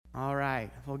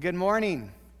Well, good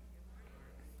morning.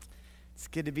 It's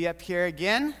good to be up here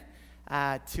again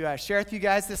to share with you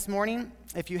guys this morning.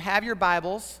 If you have your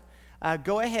Bibles,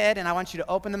 go ahead and I want you to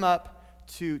open them up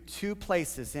to two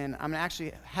places. And I'm going to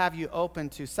actually have you open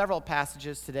to several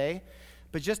passages today.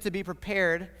 But just to be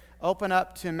prepared, open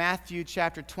up to Matthew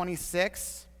chapter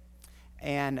 26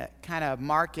 and kind of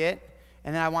mark it.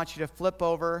 And then I want you to flip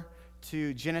over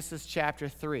to Genesis chapter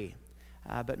 3.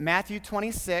 But Matthew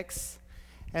 26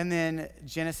 and then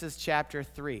Genesis chapter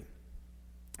 3.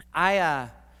 I,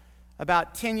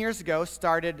 about 10 years ago,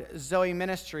 started Zoe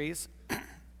Ministries.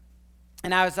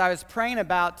 And I was praying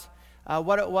about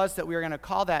what it was that we were going to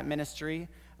call that ministry.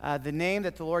 The name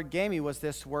that the Lord gave me was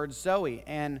this word Zoe.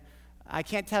 And I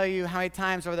can't tell you how many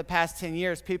times over the past 10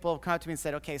 years people have come up to me and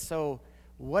said, okay, so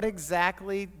what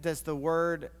exactly does the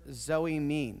word Zoe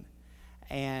mean?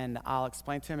 And I'll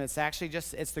explain to them. It's actually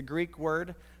it's the Greek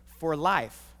word for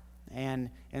life. And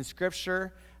in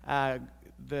Scripture,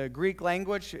 the Greek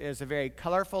language is a very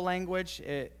colorful language.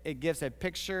 It gives a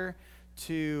picture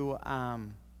to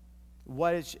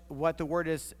what the word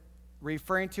is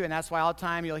referring to, and that's why all the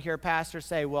time you'll hear pastors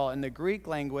say, well, in the Greek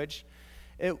language,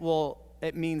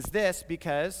 it means this,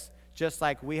 because just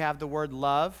like we have the word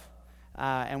love,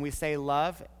 and we say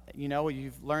love, you know,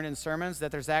 you've learned in sermons that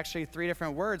there's actually 3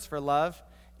 different words for love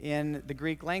in the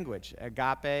Greek language: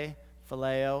 agape,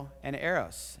 phileo, and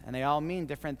eros, and they all mean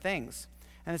different things.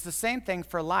 And it's the same thing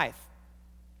for life.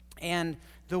 And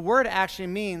the word actually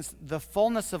means the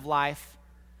fullness of life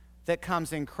that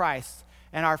comes in Christ.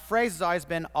 And our phrase has always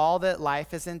been all that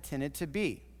life is intended to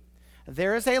be.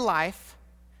 There is a life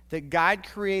that God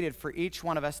created for each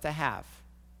one of us to have.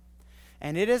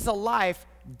 And it is a life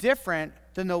different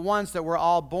than the ones that we're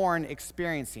all born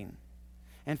experiencing.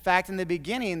 In fact, in the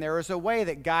beginning, there was a way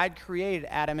that God created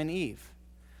Adam and Eve.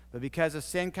 But because of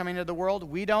sin coming into the world,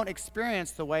 we don't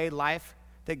experience the way life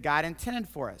that God intended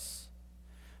for us.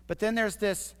 But then there's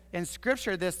this, in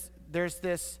Scripture, there's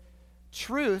this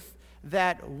truth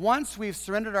that once we've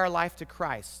surrendered our life to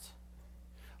Christ,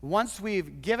 once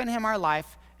we've given Him our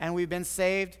life and we've been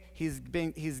saved, He's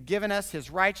given us His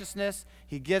righteousness,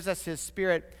 He gives us His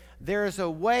Spirit, there is a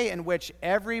way in which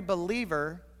every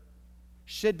believer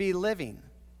should be living.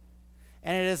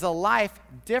 And it is a life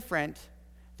different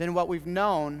than what we've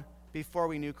known before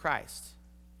we knew Christ.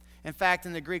 In fact,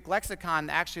 in the Greek lexicon,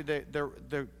 actually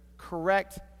the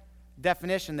correct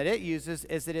definition that it uses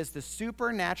is it is the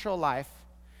supernatural life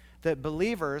that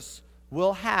believers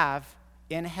will have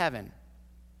in heaven,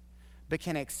 but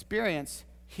can experience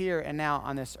here and now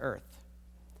on this earth.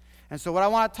 And so what I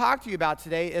want to talk to you about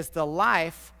today is the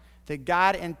life that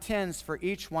God intends for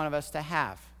each one of us to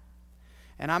have.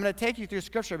 And I'm going to take you through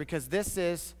Scripture because this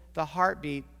is the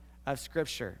heartbeat of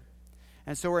Scripture.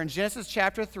 And so we're in Genesis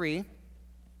chapter 3,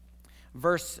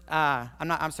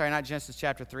 not Genesis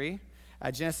chapter 3,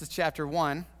 Genesis chapter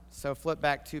 1, so flip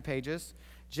back 2 pages.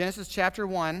 Genesis chapter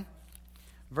 1,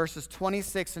 verses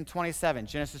 26 and 27.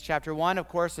 Genesis chapter 1, of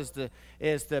course, is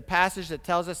the passage that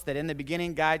tells us that in the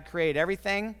beginning God created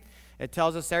everything. It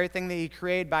tells us everything that He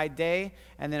created by day,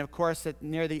 and then, of course,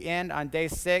 near the end, on day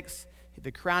 6,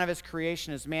 the crown of His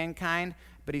creation is mankind.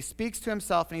 But He speaks to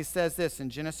Himself, and He says this in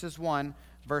Genesis 1,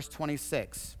 verse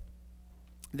 26.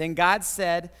 Then God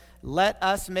said, "Let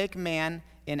us make man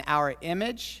in our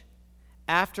image,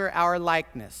 after our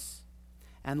likeness,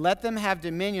 and let them have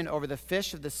dominion over the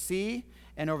fish of the sea,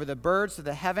 and over the birds of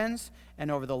the heavens, and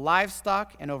over the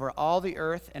livestock, and over all the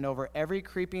earth, and over every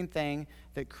creeping thing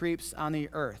that creeps on the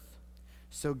earth."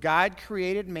 So God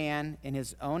created man in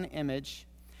His own image.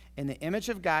 In the image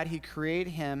of God, He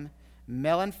created him,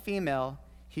 male and female,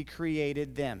 He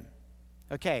created them.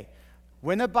 Okay,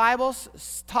 when the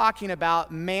Bible's talking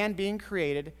about man being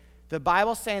created, the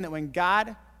Bible's saying that when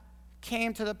God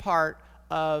came to the part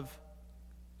of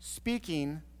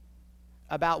speaking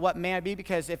about what man would be,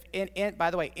 because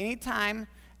by the way, anytime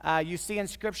you see in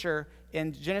Scripture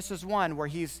in Genesis 1 where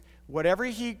whenever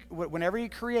he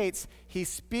creates, He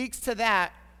speaks to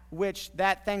that which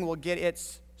that thing will get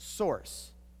its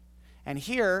source. And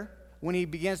here, when He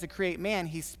begins to create man,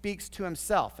 He speaks to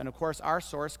Himself. And of course, our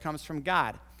source comes from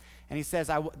God. And He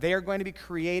says, they are going to be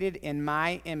created in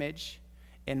my image,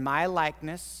 in my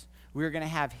likeness. We are going to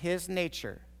have His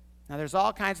nature. Now, there's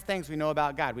all kinds of things we know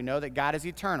about God. We know that God is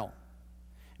eternal.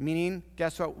 Meaning,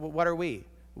 guess what? What are we?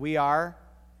 We are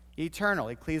eternal.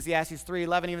 Ecclesiastes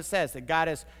 3:11 even says that God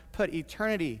has put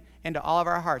eternity into all of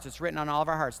our hearts. It's written on all of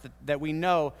our hearts that we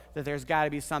know that there's got to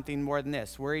be something more than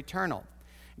this. We're eternal.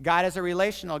 God is a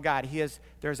relational God.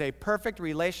 There's a perfect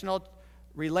relationship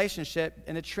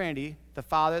in the Trinity, the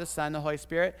Father, the Son, the Holy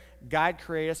Spirit. God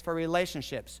created us for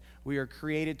relationships. We are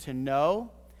created to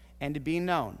know and to be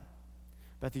known.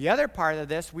 But the other part of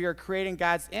this, we are creating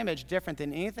God's image different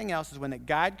than anything else, is when that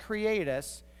God created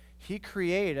us, he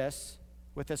created us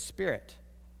with a spirit.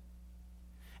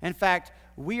 In fact,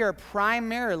 we are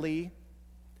primarily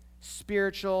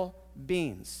spiritual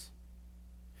beings.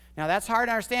 Now, that's hard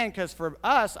to understand because for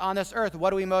us on this earth,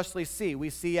 what do we mostly see? We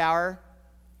see our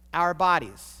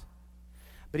bodies.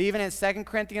 But even in 2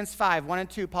 Corinthians 5, 1 and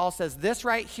 2, Paul says, this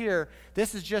right here,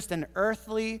 this is just an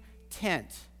earthly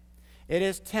tent. It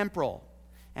is temporal,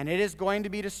 and it is going to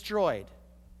be destroyed.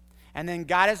 And then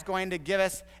God is going to give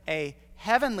us a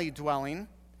heavenly dwelling,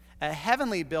 a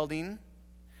heavenly building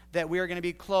that we are going to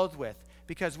be clothed with,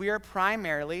 because we are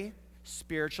primarily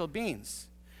spiritual beings.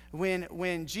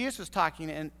 When Jesus was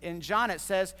talking in John, it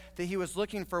says that he was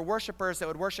looking for worshipers that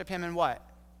would worship him in what?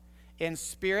 In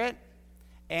spirit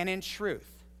and in truth.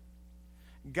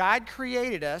 God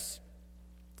created us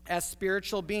as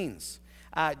spiritual beings.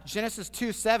 Genesis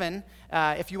 2:7,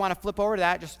 if you want to flip over to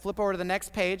that, just flip over to the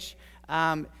next page.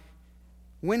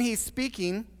 When he's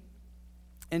speaking,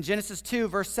 in Genesis 2,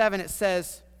 verse 7, it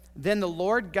says, then the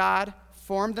Lord God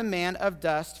formed the man of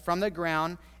dust from the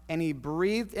ground, and he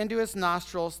breathed into his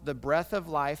nostrils the breath of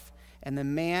life, and the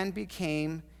man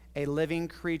became a living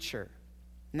creature.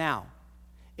 Now,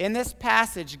 in this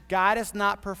passage, God is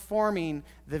not performing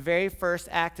the very first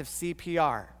act of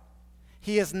CPR.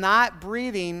 He is not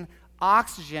breathing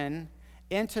oxygen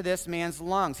into this man's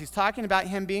lungs. He's talking about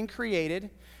him being created.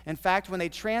 In fact, when they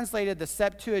translated the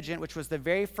Septuagint, which was the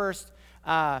very first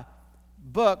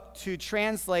book to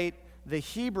translate the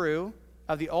Hebrew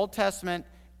of the Old Testament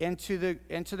into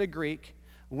the Greek,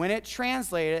 when it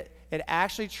translated it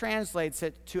actually translates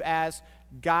it to as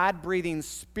God breathing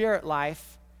spirit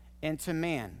life into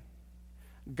man.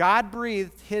 God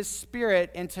breathed his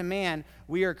spirit into man.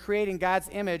 We are creating God's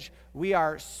image. We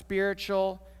are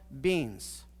spiritual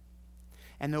beings.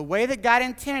 And the way that God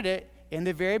intended it in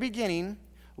the very beginning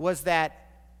was that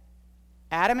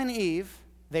Adam and Eve,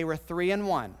 they were 3 in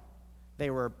 1. They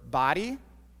were body,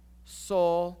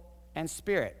 soul, and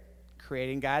spirit,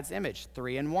 creating God's image,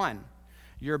 3 in 1.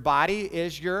 Your body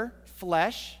is your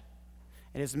flesh.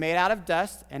 It is made out of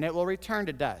dust, and it will return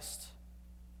to dust.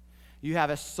 You have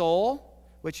a soul,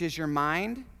 which is your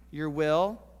mind, your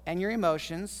will, and your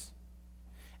emotions.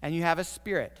 And you have a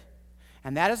spirit.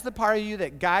 And that is the part of you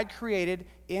that God created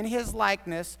in his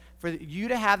likeness for you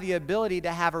to have the ability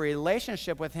to have a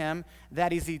relationship with him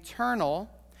that is eternal.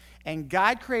 And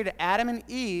God created Adam and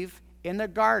Eve in the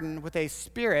garden with a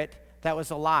spirit that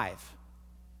was alive.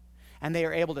 And they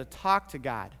are able to talk to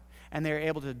God. And they were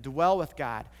able to dwell with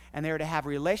God, and they were to have a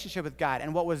relationship with God.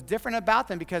 And what was different about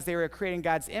them, because they were creating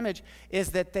God's image, is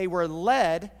that they were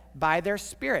led by their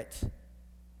spirit.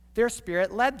 Their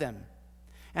spirit led them.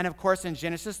 And of course, in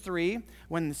Genesis 3,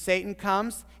 when Satan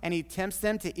comes and he tempts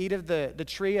them to eat of the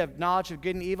tree of knowledge of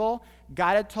good and evil,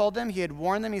 God had told them, he had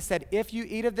warned them, he said, if you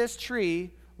eat of this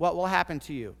tree, what will happen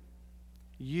to you?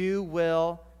 You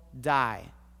will die.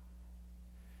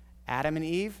 Adam and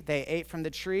Eve, they ate from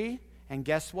the tree. And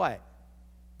guess what?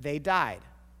 They died.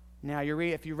 Now,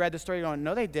 if you read the story, you're going,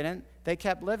 no, they didn't. They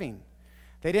kept living.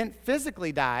 They didn't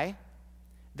physically die.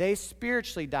 They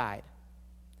spiritually died.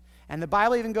 And the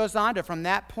Bible even goes on to, from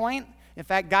that point, in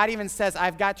fact, God even says,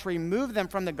 I've got to remove them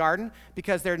from the garden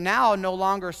because they're now no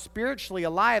longer spiritually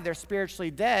alive. They're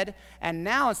spiritually dead. And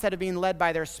now, instead of being led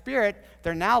by their spirit,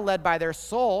 they're now led by their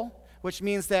soul, which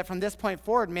means that from this point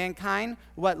forward, mankind,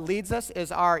 what leads us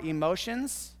is our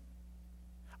emotions,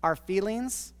 our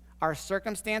feelings, our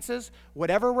circumstances,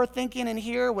 whatever we're thinking in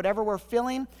here, whatever we're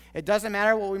feeling, it doesn't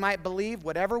matter what we might believe,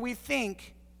 whatever we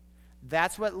think,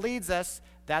 that's what leads us,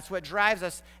 that's what drives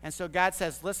us. And so God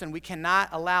says, listen, we cannot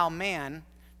allow man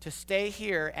to stay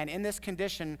here and in this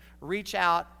condition reach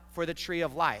out for the tree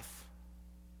of life.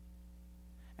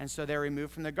 And so they're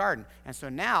removed from the garden. And so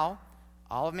now,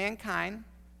 all of mankind,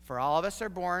 for all of us are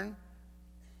born,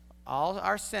 all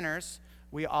are sinners,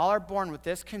 we all are born with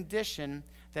this condition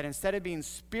that instead of being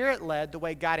spirit-led the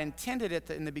way God intended it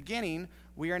in the beginning,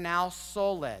 we are now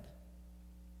soul-led.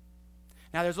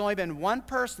 Now, there's only been one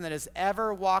person that has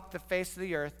ever walked the face of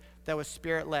the earth that was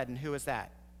spirit-led, and who is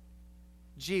that?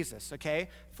 Jesus, okay?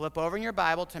 Flip over in your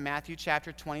Bible to Matthew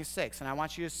chapter 26, and I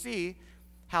want you to see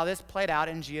how this played out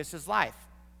in Jesus' life.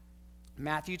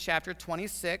 Matthew chapter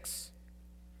 26,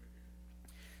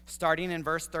 starting in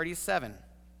verse 37.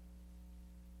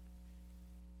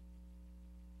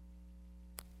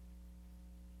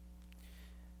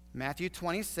 Matthew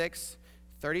 26,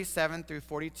 37 through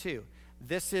 42.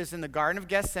 This is in the Garden of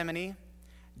Gethsemane.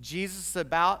 Jesus is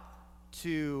about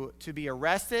to be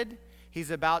arrested.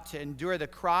 He's about to endure the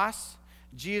cross.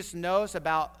 Jesus knows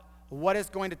about what is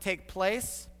going to take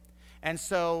place. And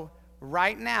so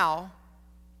right now,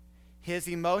 his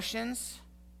emotions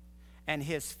and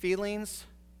his feelings,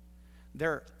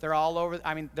 they're all over.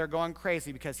 I mean, they're going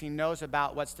crazy because he knows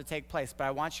about what's to take place. But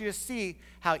I want you to see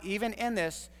how even in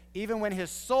this, even when his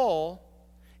soul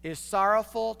is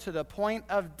sorrowful to the point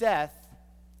of death,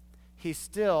 he's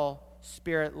still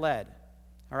Spirit-led.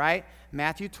 All right?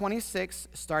 Matthew 26,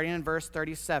 starting in verse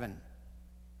 37.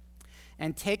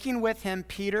 And taking with him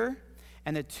Peter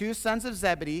and the 2 sons of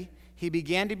Zebedee, he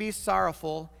began to be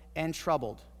sorrowful and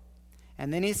troubled.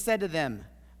 And then he said to them,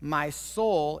 my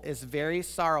soul is very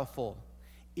sorrowful,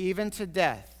 even to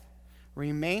death.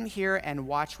 Remain here and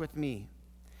watch with me.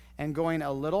 And going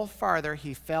a little farther,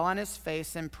 he fell on his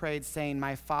face and prayed, saying,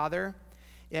 my Father,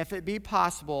 if it be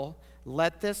possible,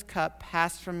 let this cup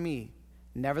pass from me.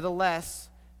 Nevertheless,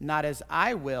 not as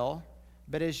I will,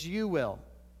 but as you will.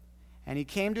 And he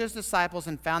came to his disciples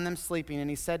and found them sleeping,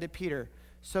 and he said to Peter,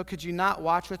 so could you not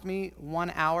watch with me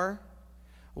 1 hour?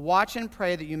 Watch and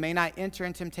pray that you may not enter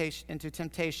into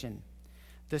temptation.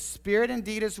 The spirit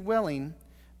indeed is willing,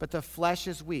 but the flesh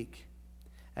is weak.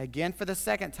 Again, for the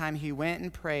second time, he went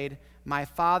and prayed, my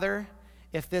Father,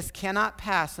 if this cannot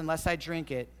pass unless I drink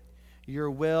it,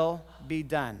 your will be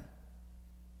done.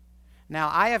 Now,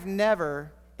 I have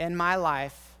never in my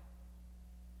life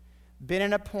been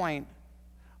in a point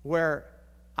where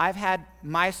I've had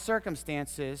my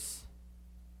circumstances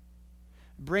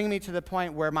bring me to the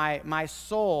point where my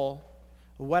soul,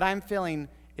 what I'm feeling,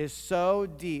 is so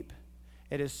deep,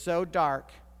 it is so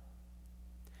dark,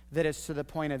 that it's to the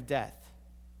point of death.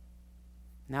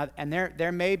 Now, and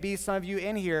there may be some of you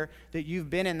in here that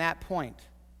you've been in that point.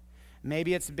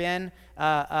 Maybe it's been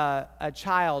a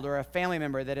child or a family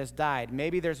member that has died.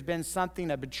 Maybe there's been something,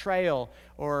 a betrayal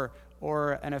or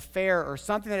an affair or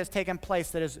something that has taken place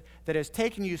that has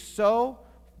taken you so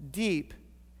deep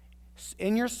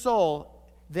in your soul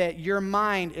that your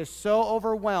mind is so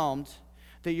overwhelmed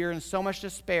that you're in so much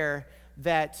despair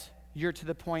that you're to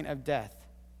the point of death.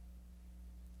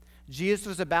 Jesus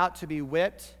was about to be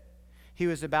whipped. He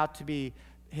was about to be,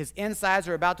 his insides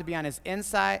were about to be on his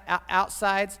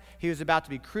outsides. He was about to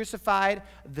be crucified.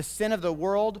 The sin of the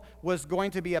world was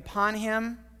going to be upon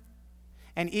him.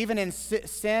 And even in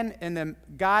sin, in the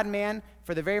God-man,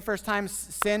 for the very first time,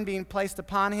 sin being placed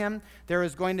upon him, there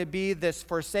is going to be this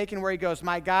forsaken where he goes,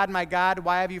 my God,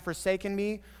 why have you forsaken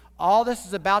me? All this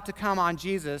is about to come on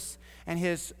Jesus, and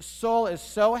his soul is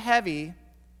so heavy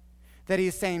that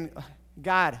he's saying,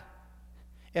 God,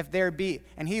 if there be,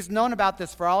 and he's known about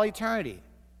this for all eternity,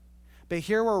 but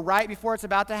here we're right before it's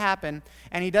about to happen,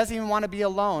 and he doesn't even want to be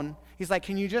alone. He's like,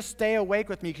 can you just stay awake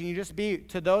with me? Can you just be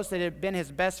to those that have been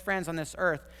his best friends on this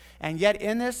earth? And yet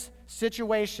in this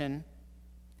situation,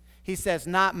 he says,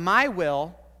 not my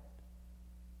will,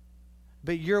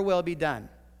 but your will be done.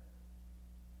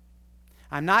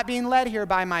 I'm not being led here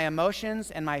by my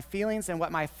emotions and my feelings and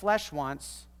what my flesh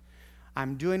wants.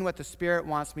 I'm doing what the Spirit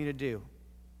wants me to do.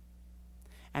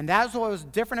 And that's what was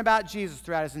different about Jesus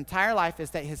throughout his entire life, is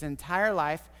that his entire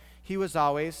life, he was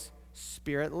always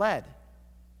Spirit-led.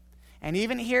 And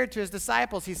even here to his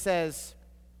disciples, he says,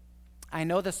 I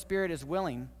know the spirit is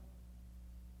willing,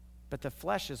 but the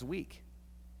flesh is weak.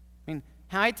 I mean,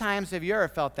 how many times have you ever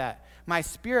felt that? My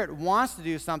spirit wants to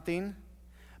do something,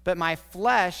 but my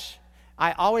flesh,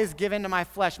 I always give in to my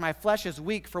flesh. My flesh is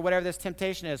weak for whatever this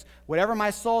temptation is. Whatever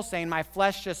my soul's saying, my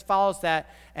flesh just follows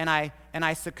that, and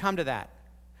I succumb to that.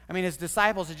 I mean, his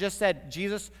disciples had just said,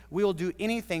 Jesus, we will do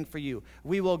anything for you.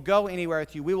 We will go anywhere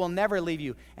with you. We will never leave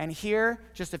you. And here,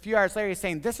 just a few hours later, he's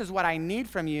saying, this is what I need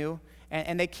from you,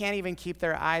 and they can't even keep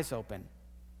their eyes open.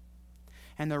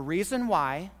 And the reason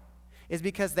why is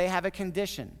because they have a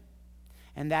condition,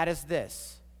 and that is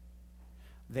this.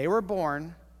 They were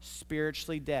born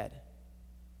spiritually dead.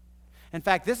 In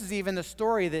fact, this is even the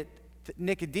story that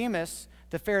Nicodemus,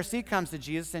 the Pharisee, comes to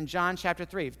Jesus in John chapter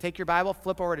 3. Take your Bible,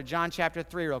 flip over to John chapter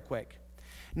 3 real quick.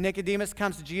 Nicodemus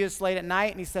comes to Jesus late at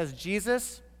night, and he says,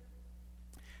 Jesus,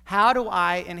 how do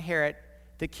I inherit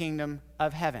the kingdom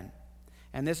of heaven?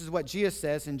 And this is what Jesus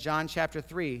says in John chapter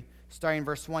 3, starting in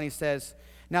verse 1. He says,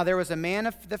 now there was a man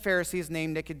of the Pharisees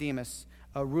named Nicodemus,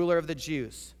 a ruler of the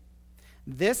Jews.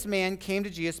 This man came to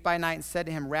Jesus by night and said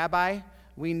to him, Rabbi,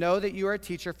 we know that you are a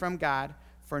teacher from God,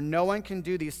 for no one can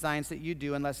do these signs that you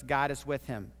do unless God is with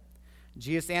him.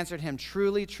 Jesus answered him,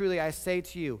 truly, truly, I say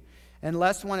to you,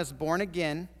 unless one is born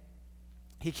again,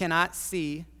 he cannot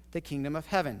see the kingdom of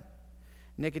heaven.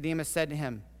 Nicodemus said to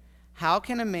him, how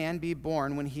can a man be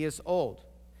born when he is old?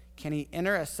 Can he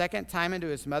enter a second time into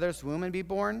his mother's womb and be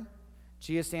born?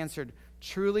 Jesus answered,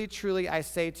 truly, truly, I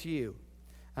say to you,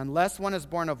 unless one is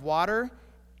born of water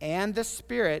and the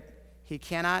Spirit, he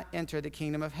cannot enter the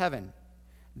kingdom of heaven.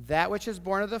 That which is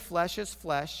born of the flesh is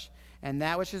flesh, and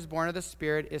that which is born of the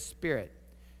Spirit is spirit.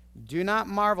 Do not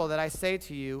marvel that I say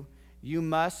to you, you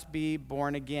must be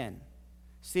born again.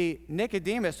 See,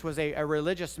 Nicodemus was a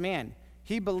religious man.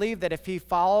 He believed that if he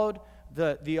followed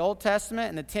the Old Testament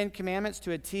and the Ten Commandments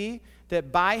to a T, that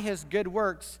by his good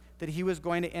works, that he was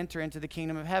going to enter into the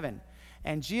kingdom of heaven.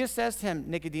 And Jesus says to him,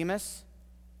 Nicodemus,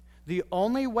 the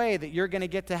only way that you're going to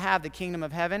get to have the kingdom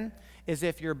of heaven is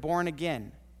if you're born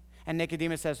again. And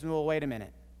Nicodemus says, well, wait a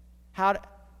minute. How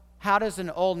does an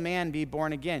old man be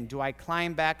born again? Do I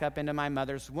climb back up into my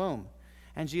mother's womb?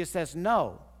 And Jesus says,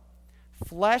 no.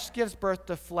 Flesh gives birth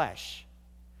to flesh.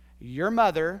 Your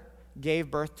mother gave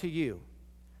birth to you.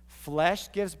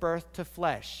 Flesh gives birth to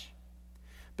flesh.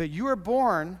 But you are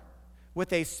born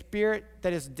with a spirit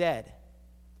that is dead.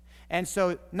 And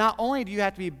so not only do you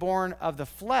have to be born of the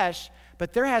flesh,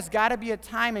 but there has got to be a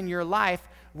time in your life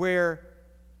where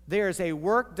there's a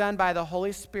work done by the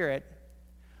Holy Spirit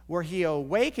where he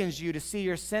awakens you to see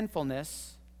your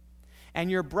sinfulness, and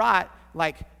you're brought,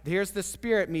 like, here's the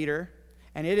spirit meter,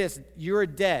 and you're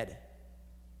dead.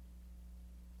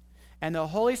 And the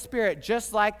Holy Spirit,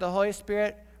 just like the Holy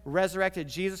Spirit resurrected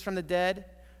Jesus from the dead,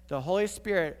 the Holy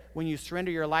Spirit, when you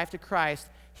surrender your life to Christ,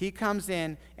 he comes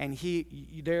in and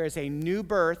there is a new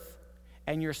birth,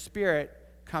 and your spirit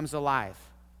comes alive.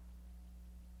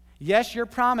 Yes, you're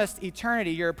promised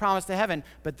eternity, you're promised to heaven,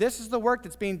 but this is the work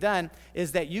that's being done,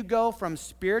 is that you go from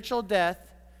spiritual death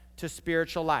to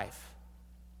spiritual life.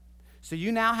 So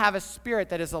you now have a spirit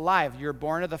that is alive. You're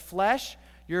born of the flesh,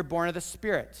 you're born of the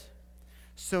Spirit.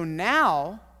 So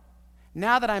now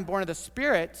that I'm born of the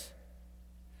Spirit,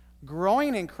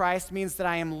 growing in Christ means that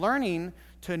I am learning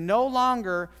to no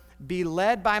longer be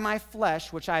led by my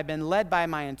flesh, which I've been led by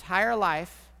my entire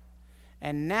life,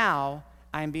 and now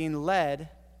I'm being led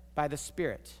by the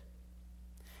Spirit.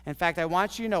 In fact, I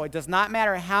want you to know, it does not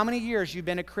matter how many years you've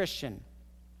been a Christian,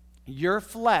 your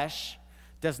flesh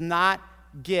does not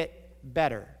get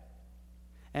better.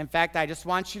 In fact, I just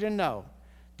want you to know,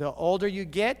 the older you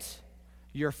get,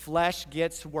 your flesh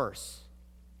gets worse.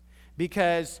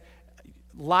 Because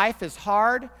life is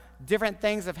hard, different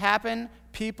things have happened,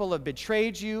 people have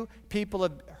betrayed you, people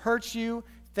have hurt you,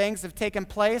 things have taken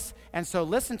place, and so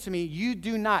listen to me,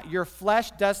 your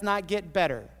flesh does not get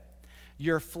better.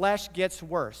 Your flesh gets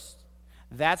worse.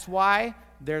 That's why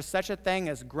there's such a thing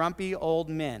as grumpy old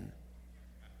men.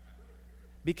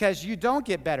 Because you don't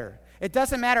get better. It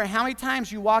doesn't matter how many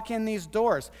times you walk in these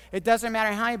doors. It doesn't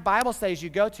matter how many Bible studies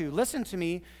you go to. Listen to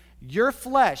me, your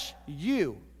flesh,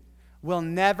 you, will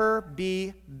never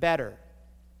be better.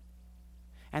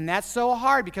 And that's so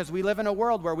hard because we live in a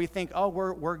world where we think, oh,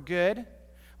 we're good.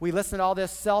 We listen to all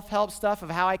this self-help stuff of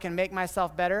how I can make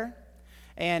myself better.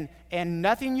 And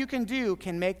nothing you can do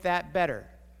can make that better.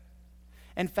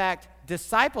 In fact,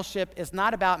 discipleship is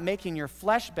not about making your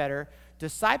flesh better.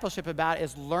 Discipleship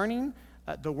is learning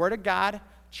the Word of God,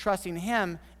 trusting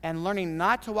Him, and learning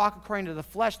not to walk according to the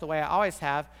flesh the way I always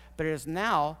have, but it is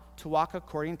now to walk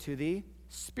according to the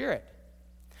Spirit.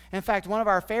 In fact, one of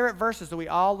our favorite verses that we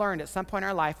all learned at some point in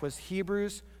our life was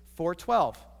Hebrews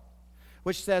 4:12,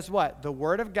 which says what? The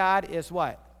Word of God is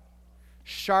what?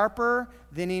 Sharper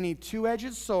than any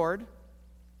two-edged sword,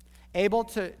 able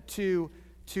to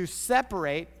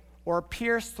separate or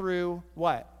pierce through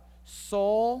what?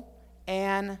 Soul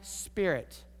and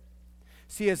spirit.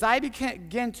 See, as I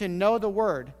begin to know the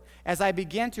Word, as I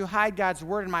begin to hide God's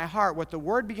Word in my heart, what the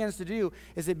Word begins to do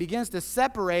is it begins to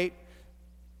separate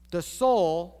the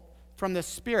soul from the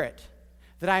spirit.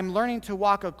 That I'm learning to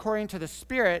walk according to the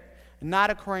Spirit, not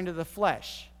according to the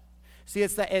flesh. See,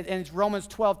 it's Romans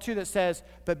 12:2 that says,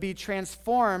 but be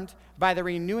transformed by the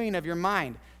renewing of your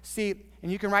mind. See,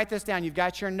 and you can write this down. You've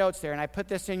got your notes there, and I put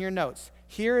this in your notes.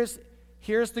 Here's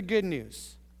the good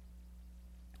news.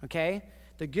 Okay?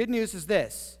 The good news is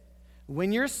this.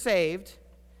 When you're saved,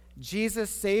 Jesus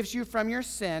saves you from your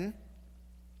sin,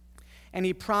 and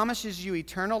He promises you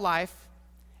eternal life,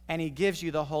 and He gives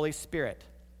you the Holy Spirit.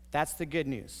 That's the good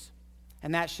news.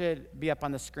 And that should be up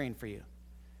on the screen for you.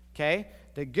 Okay?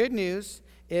 The good news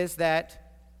is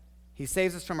that He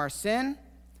saves us from our sin,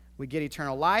 we get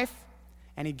eternal life,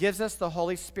 and He gives us the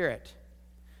Holy Spirit.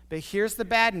 But here's the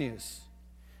bad news.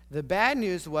 The bad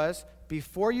news was,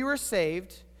 before you were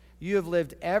saved, you have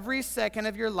lived every second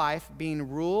of your life being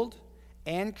ruled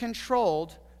and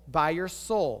controlled by your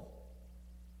soul.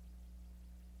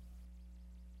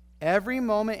 Every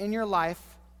moment in your life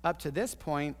up to this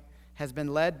point has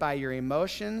been led by your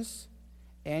emotions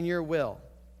and your will.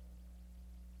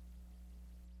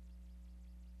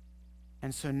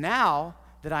 And so now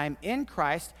that I'm in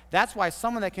Christ, that's why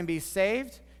someone that can be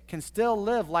saved can still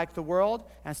live like the world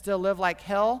and still live like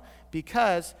hell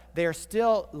because they are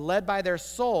still led by their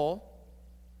soul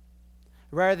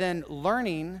rather than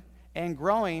learning and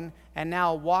growing and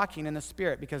now walking in the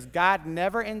Spirit, because God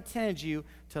never intended you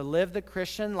to live the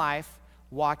Christian life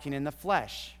walking in the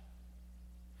flesh.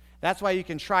 That's why you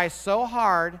can try so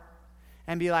hard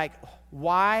and be like,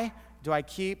 why do I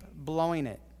keep blowing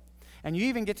it? And you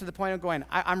even get to the point of going,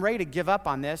 I'm ready to give up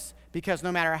on this because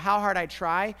no matter how hard I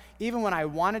try, even when I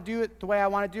want to do it the way I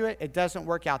want to do it, it doesn't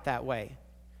work out that way.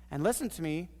 And listen to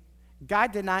me,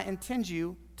 God did not intend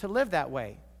you to live that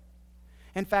way.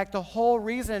 In fact, the whole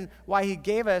reason why he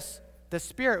gave us the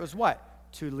Spirit was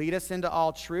what? To lead us into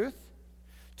all truth,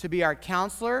 to be our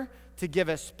counselor, to give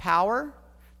us power,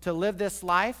 to live this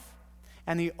life.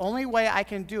 And the only way I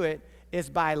can do it is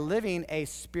by living a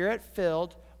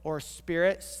Spirit-filled or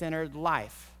Spirit-centered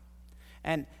life.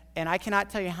 And I cannot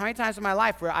tell you how many times in my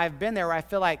life where I've been there where I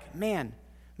feel like, man,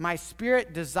 my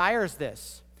spirit desires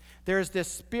this. There's this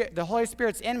Spirit, the Holy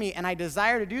Spirit's in me, and I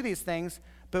desire to do these things,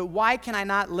 but why can I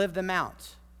not live them out?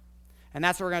 And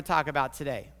that's what we're going to talk about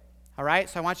today. All right?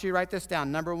 So I want you to write this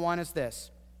down. Number one is this.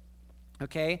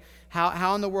 Okay?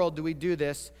 How in the world do we do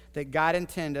this that God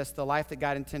intended us, the life that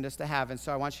God intended us to have? And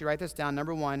so I want you to write this down.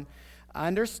 Number one,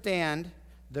 understand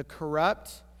the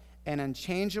corrupt and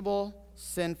unchangeable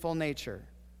sinful nature.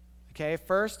 Okay?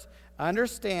 First,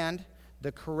 understand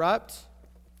the corrupt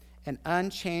and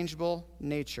unchangeable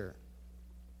nature.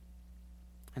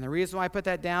 And the reason why I put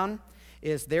that down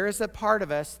is there is a part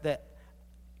of us that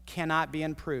cannot be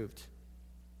improved.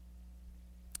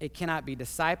 It cannot be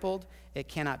discipled. It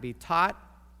cannot be taught.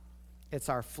 It's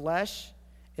our flesh.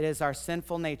 It is our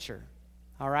sinful nature.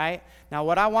 All right? Now,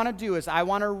 what I want to do is I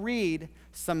want to read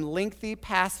some lengthy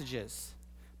passages,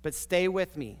 but stay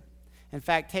with me. In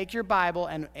fact, take your Bible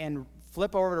and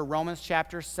flip over to Romans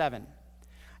chapter 7.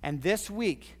 And this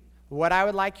week, what I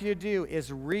would like you to do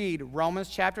is read Romans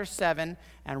chapter 7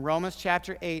 and Romans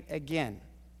chapter 8 again.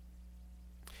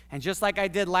 And just like I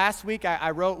did last week, I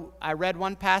read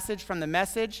one passage from the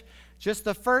Message. Just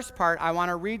the first part I want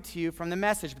to read to you from the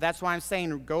Message. But that's why I'm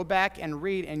saying go back and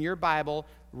read in your Bible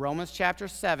Romans chapter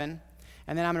 7.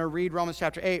 And then I'm going to read Romans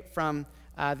chapter 8 from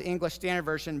the English Standard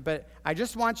Version. But I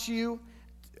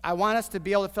want us to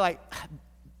be able to feel like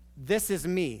this is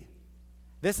me.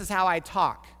 This is how I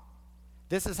talk.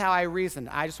 This is how I reason.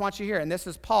 I just want you to hear. And this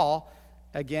is Paul.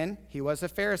 Again, he was a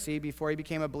Pharisee before he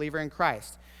became a believer in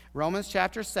Christ. Romans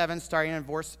chapter 7, starting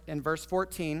in verse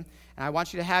 14. And I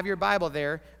want you to have your Bible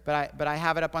there, but I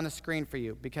have it up on the screen for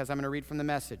you because I'm going to read from the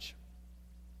Message.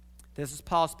 This is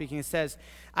Paul speaking. He says,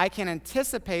 I can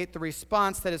anticipate the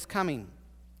response that is coming.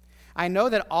 I know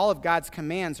that all of God's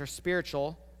commands are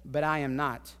spiritual, but I am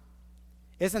not.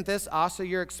 Isn't this also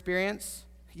your experience?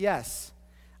 Yes,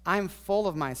 I'm full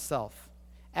of myself.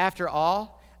 After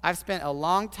all, I've spent a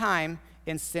long time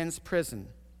in sin's prison.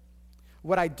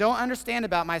 What I don't understand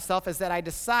about myself is that I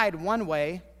decide one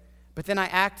way, but then I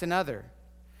act another,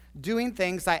 doing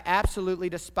things I absolutely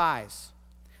despise.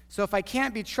 So if I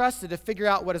can't be trusted to figure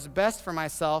out what is best for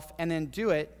myself and then do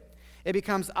it, it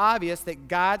becomes obvious that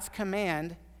God's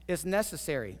command is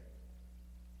necessary.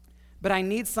 But I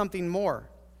need something more.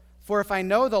 For if I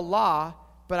know the law,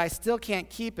 but I still can't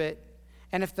keep it,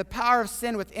 and if the power of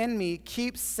sin within me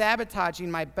keeps sabotaging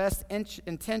my best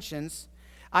intentions,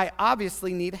 I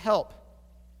obviously need help.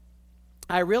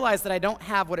 I realize that I don't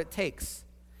have what it takes.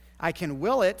 I can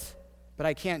will it, but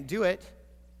I can't do it.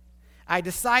 I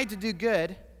decide to do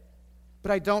good,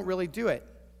 but I don't really do it.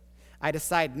 I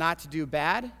decide not to do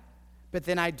bad, but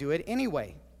then I do it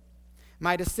anyway.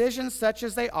 My decisions, such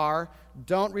as they are,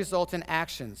 don't result in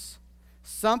actions.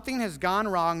 Something has gone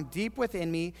wrong deep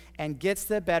within me and gets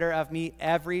the better of me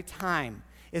every time.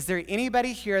 Is there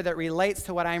anybody here that relates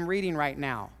to what I'm reading right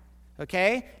now?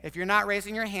 Okay? If you're not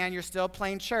raising your hand, you're still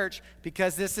playing church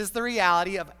because this is the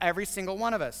reality of every single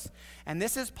one of us. And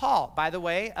this is Paul. By the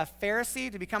way, a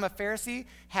Pharisee, to become a Pharisee,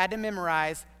 had to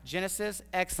memorize Genesis,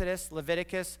 Exodus,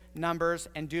 Leviticus, Numbers,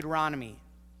 and Deuteronomy.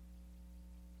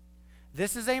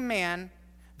 This is a man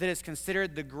that is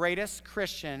considered the greatest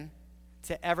Christian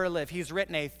to ever live. He's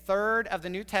written a third of the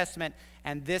New Testament,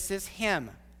 and this is him.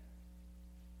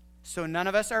 So none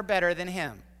of us are better than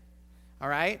him. All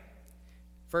right?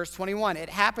 Verse 21, it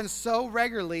happens so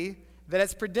regularly that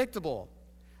it's predictable.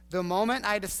 The moment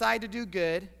I decide to do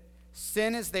good,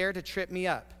 sin is there to trip me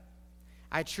up.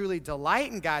 I truly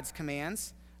delight in God's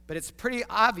commands, but it's pretty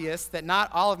obvious that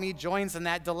not all of me joins in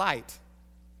that delight.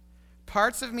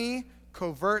 Parts of me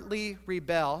covertly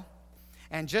rebel,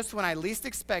 and just when I least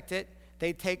expect it,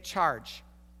 they take charge.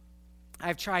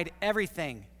 I've tried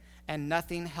everything, and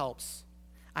nothing helps.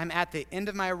 I'm at the end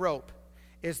of my rope,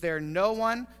 Is there no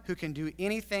one who can do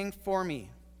anything for me?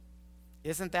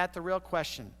 Isn't that the real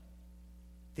question?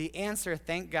 The answer,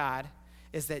 thank God,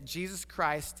 is that Jesus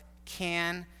Christ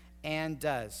can and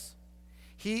does.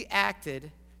 He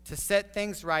acted to set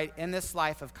things right in this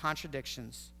life of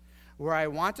contradictions. Where I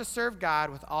want to serve God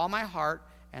with all my heart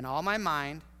and all my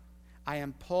mind, I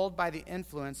am pulled by the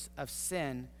influence of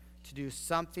sin to do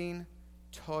something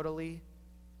totally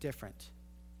different.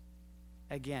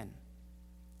 Again,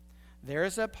 there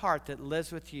is a part that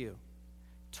lives with you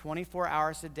 24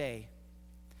 hours a day,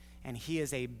 and he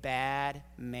is a bad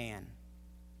man.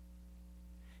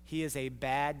 He is a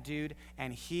bad dude,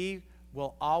 and he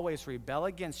will always rebel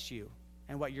against you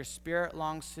and what your spirit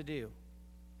longs to do.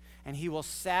 And he will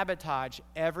sabotage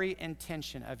every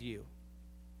intention of you.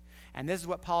 And this is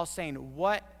what Paul is saying.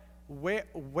 What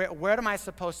am I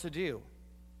supposed to do?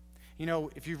 You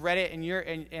know, if you've read it in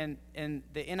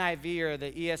the NIV or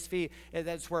the ESV,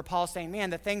 that's where Paul's saying, man,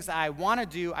 the things I want to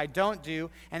do, I don't do,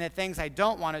 and the things I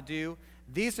don't want to do,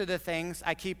 these are the things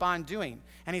I keep on doing.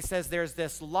 And he says there's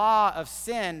this law of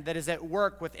sin that is at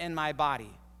work within my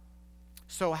body.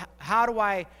 So how do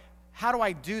I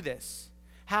do this?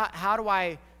 How do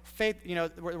I faith, you know,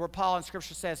 where Paul in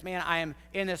Scripture says, man, I am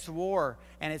in this war,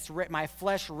 and my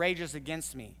flesh rages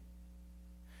against me.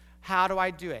 How do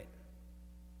I do it?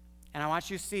 And I want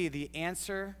you to see the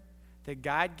answer that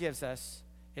God gives us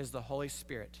is the Holy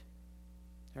Spirit.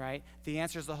 Right? The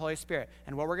answer is the Holy Spirit.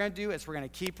 And what we're going to do is we're going to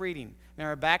keep reading.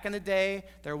 Remember, back in the day,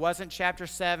 there wasn't chapter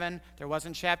 7, there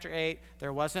wasn't chapter 8,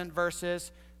 there wasn't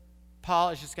verses.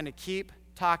 Paul is just going to keep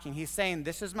talking. He's saying,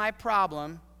 this is my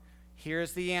problem.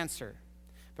 Here's the answer.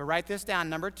 But write this down.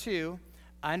 Number 2,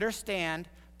 understand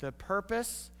the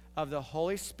purpose of the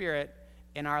Holy Spirit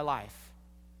in our life.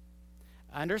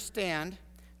 Understand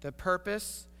the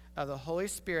purpose of the Holy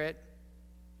Spirit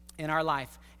in our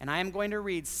life. And I am going to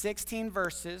read 16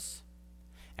 verses,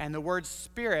 and the word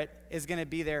Spirit is going to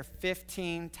be there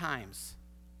 15 times,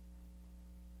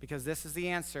 because this is the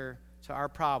answer to our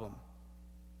problem.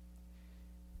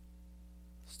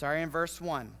 Starting in verse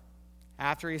 1.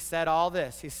 After he said all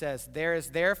this, he says, there is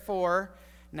therefore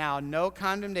now no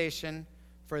condemnation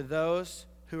for those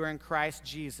who are in Christ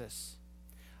Jesus.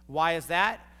 Why is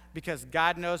that? Because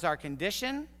God knows our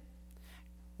condition.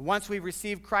 Once we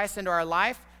receive Christ into our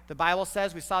life, the Bible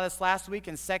says, we saw this last week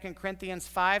in 2 Corinthians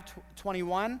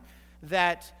 5:21,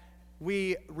 that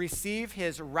we receive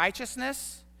his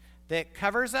righteousness that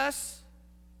covers us,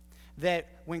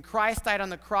 that when Christ died on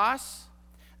the cross,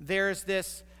 there's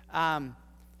this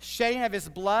shedding of his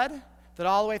blood that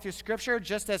all the way through Scripture,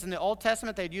 just as in the Old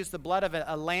Testament they'd use the blood of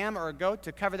a lamb or a goat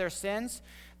to cover their sins,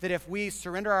 that if we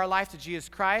surrender our life to Jesus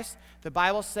Christ, the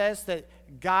Bible says that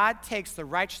God takes the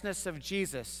righteousness of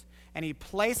Jesus and he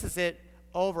places it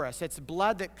over us. It's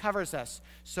blood that covers us.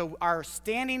 So our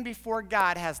standing before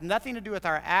God has nothing to do with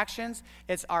our actions.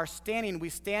 It's our standing. We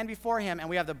stand before him and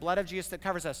we have the blood of Jesus that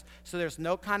covers us. So there's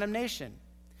no condemnation.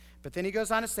 But then he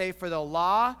goes on to say, for the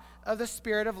law of the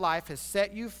Spirit of life has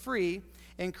set you free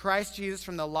in Christ Jesus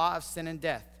from the law of sin and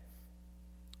death.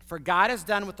 For God has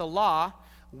done what the law,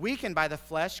 weakened by the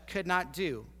flesh, could not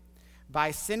do, by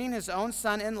sending his own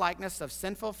Son in likeness of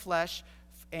sinful flesh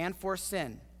and for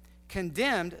sin,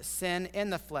 condemned sin in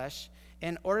the flesh,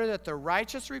 in order that the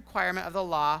righteous requirement of the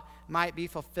law might be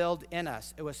fulfilled in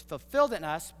us. It was fulfilled in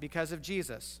us because of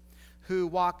Jesus, who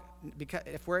walk, because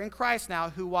if we're in Christ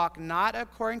now, who walk not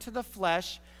according to the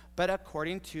flesh, but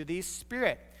according to the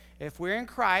Spirit. If we're in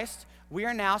Christ, we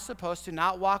are now supposed to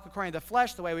not walk according to the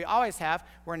flesh the way we always have.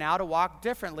 We're now to walk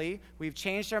differently. We've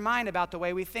changed our mind about the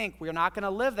way we think. We're not going to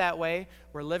live that way.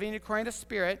 We're living according to the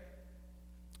Spirit.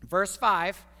 Verse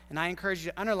 5, and I encourage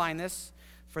you to underline this,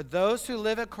 for those who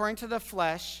live according to the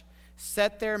flesh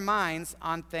set their minds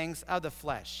on things of the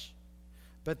flesh.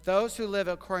 But those who live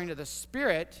according to the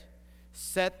Spirit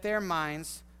set their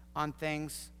minds on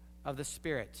things of the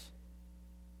Spirit.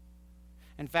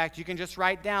 In fact, you can just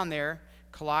write down there,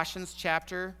 Colossians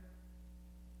chapter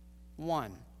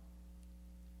 1.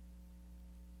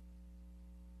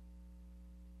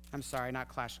 I'm sorry, not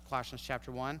Colossians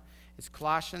chapter 1. It's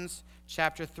Colossians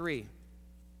chapter 3.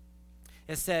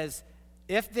 It says,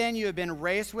 if then you have been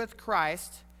raised with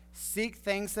Christ, seek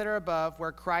things that are above,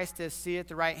 where Christ is seated at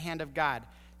the right hand of God.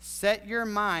 Set your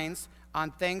minds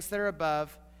on things that are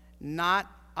above,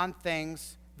 not on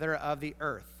things that are of the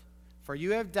earth. For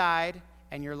you have died,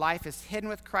 and your life is hidden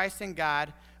with Christ in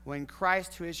God. When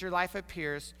Christ, who is your life,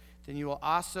 appears, then you will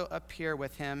also appear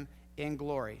with him in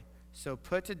glory. So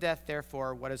put to death,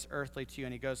 therefore, what is earthly to you.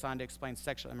 And he goes on to explain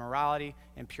sexual immorality,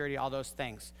 impurity, all those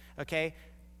things. Okay?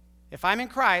 If I'm in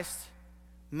Christ,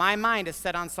 my mind is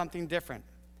set on something different.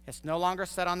 It's no longer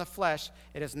set on the flesh.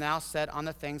 It is now set on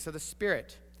the things of the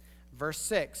Spirit. Verse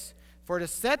 6, for to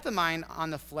set the mind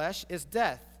on the flesh is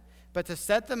death, but to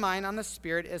set the mind on the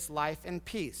Spirit is life and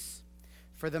peace.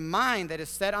 For the mind that is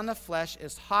set on the flesh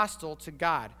is hostile to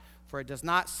God, for it does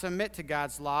not submit to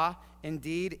God's law.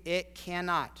 Indeed, it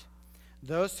cannot.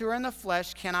 Those who are in the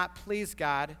flesh cannot please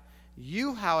God.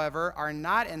 You, however, are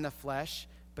not in the flesh,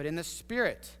 but in the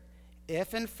Spirit,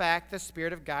 if in fact the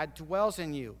Spirit of God dwells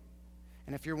in you.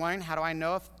 And if you're wondering, how do I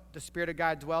know if the Spirit of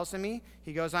God dwells in me?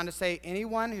 He goes on to say,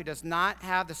 anyone who does not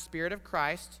have the Spirit of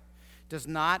Christ does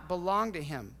not belong to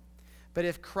him. But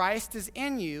if Christ is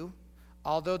in you,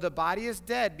 although the body is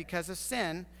dead because of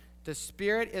sin, the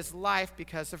Spirit is life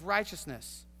because of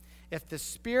righteousness. If the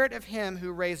Spirit of him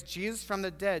who raised Jesus from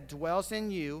the dead dwells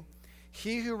in you,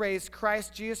 he who raised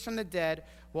Christ Jesus from the dead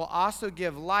will also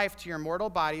give life to your mortal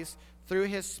bodies through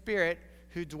his Spirit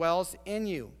who dwells in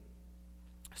you.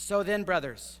 So then,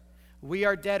 brothers, we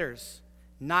are debtors,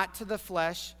 not to the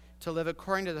flesh, to live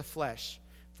according to the flesh.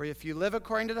 For if you live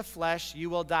according to the flesh, you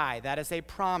will die. That is a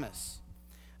promise.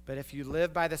 But if you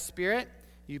live by the Spirit,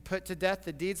 you put to death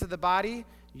the deeds of the body,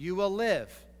 you will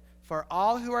live. For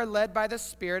all who are led by the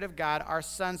Spirit of God are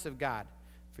sons of God.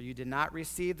 For you did not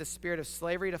receive the spirit of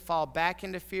slavery to fall back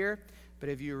into fear, but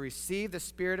if you receive the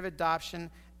Spirit of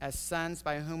adoption as sons,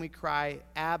 by whom we cry,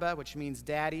 Abba, which means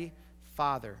daddy,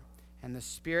 Father. And the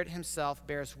Spirit himself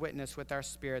bears witness with our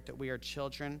spirit that we are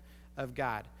children of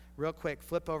God. Real quick,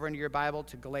 flip over into your Bible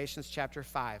to Galatians chapter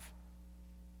 5.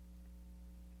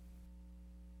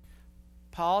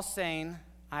 Paul's saying,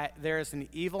 there is an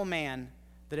evil man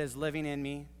that is living in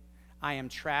me. I am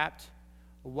trapped.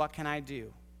 What can I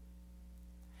do?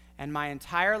 And my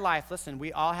entire life, listen,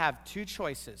 we all have two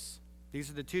choices. These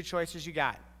are the two choices you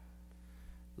got.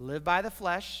 Live by the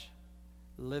flesh,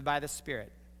 live by the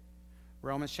Spirit.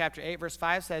 Romans chapter 8, verse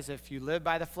 5 says, if you live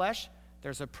by the flesh,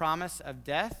 there's a promise of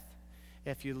death.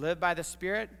 If you live by the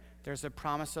Spirit, there's a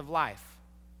promise of life.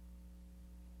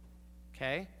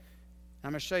 Okay?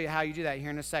 I'm going to show you how you do that here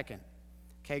in a second.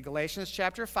 Okay, Galatians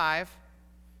chapter 5,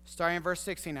 starting in verse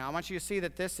 16 now. I want you to see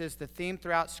that this is the theme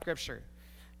throughout Scripture.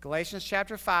 Galatians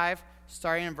chapter 5,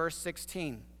 starting in verse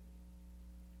 16.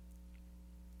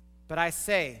 But I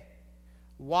say,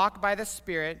 walk by the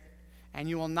Spirit, and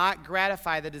you will not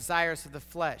gratify the desires of the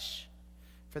flesh.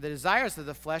 For the desires of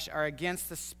the flesh are against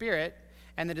the Spirit,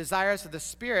 and the desires of the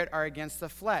Spirit are against the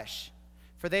flesh.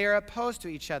 For they are opposed to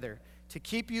each other, to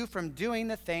keep you from doing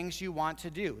the things you want to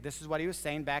do. This is what he was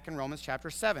saying back in Romans chapter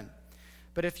 7.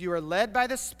 But if you are led by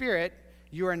the Spirit,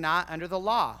 you are not under the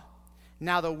law.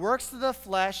 Now the works of the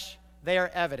flesh, they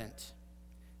are evident: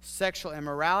 sexual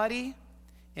immorality,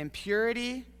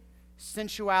 impurity,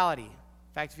 sensuality.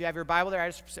 In fact, if you have your Bible there, I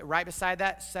just right beside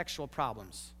that, sexual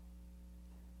problems.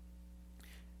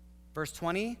 Verse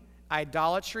 20,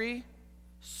 idolatry,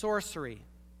 sorcery.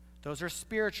 Those are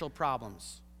spiritual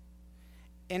problems.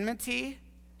 Enmity,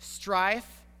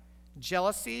 strife,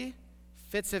 jealousy,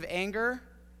 fits of anger,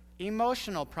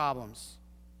 emotional problems.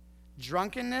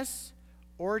 Drunkenness,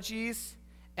 orgies,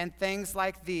 and things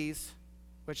like these,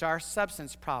 which are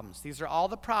substance problems. These are all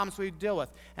the problems we deal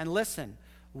with. And listen,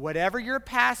 whatever your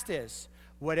past is,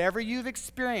 whatever you've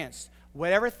experienced,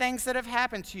 whatever things that have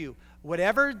happened to you,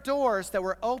 whatever doors that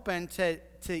were open to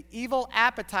evil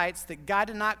appetites that God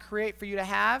did not create for you to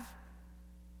have,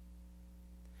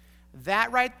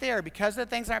 that right there, because of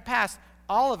the things in our past,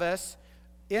 all of us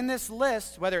in this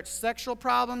list, whether it's sexual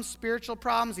problems, spiritual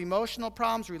problems, emotional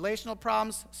problems, relational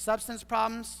problems, substance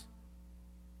problems,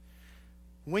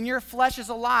 when your flesh is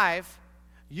alive,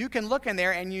 you can look in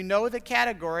there and you know the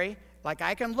category. Like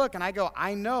I can look and I go,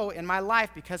 I know in my life,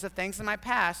 because of things in my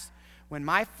past, when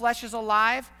my flesh is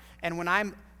alive and when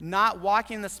I'm not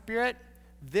walking in the Spirit,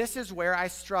 this is where I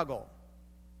struggle.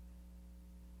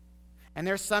 And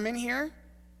there's some in here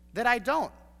that I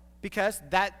don't, because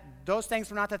those things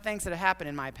were not the things that have happened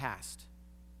in my past.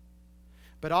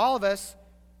 But all of us,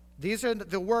 these are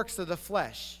the works of the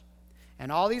flesh.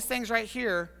 And all these things right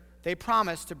here, they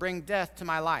promise to bring death to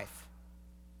my life.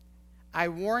 I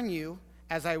warn you,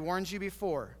 as I warned you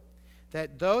before,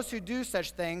 that those who do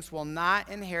such things will not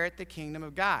inherit the kingdom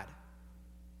of God,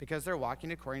 because they're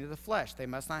walking according to the flesh. They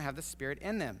must not have the Spirit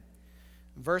in them.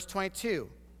 Verse 22,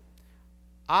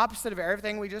 opposite of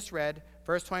everything we just read,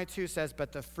 verse 22 says,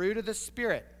 but the fruit of the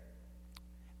Spirit,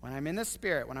 when I'm in the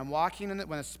Spirit, when I'm walking when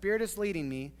the Spirit is leading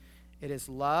me, it is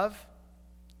love,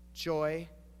 joy,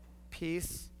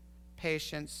 peace,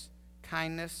 patience,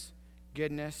 kindness,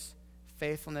 goodness,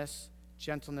 faithfulness,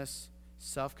 gentleness,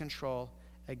 self-control.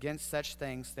 Against such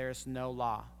things there is no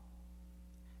law.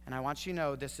 And I want you to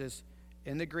know this is,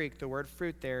 in the Greek, the word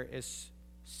fruit there is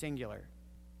singular.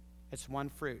 It's one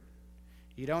fruit.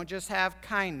 You don't just have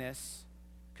kindness,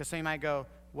 because somebody might go,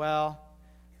 well,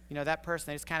 that person,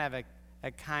 they just kind of have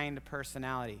a kind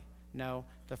personality. No,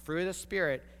 the fruit of the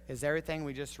Spirit is everything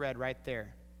we just read right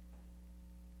there.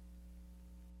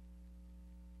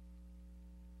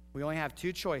 We only have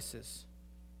two choices.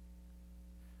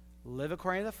 Live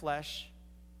according to the flesh,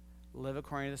 live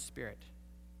according to the Spirit.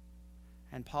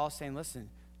 And Paul's saying, listen,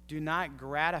 do not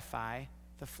gratify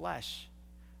the flesh.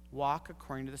 Walk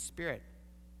according to the Spirit.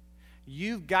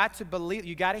 You've got to believe,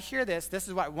 you got to hear this. This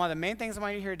is one of the main things I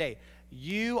want you to hear today.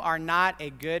 You are not a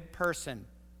good person.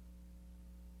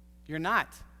 You're not.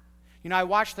 I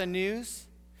watch the news,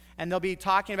 and they'll be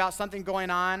talking about something going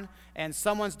on, and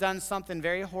someone's done something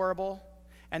very horrible,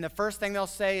 and the first thing they'll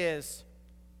say is,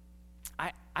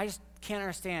 I just can't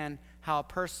understand how a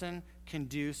person can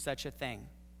do such a thing.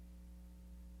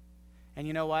 And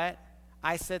you know what?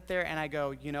 I sit there and I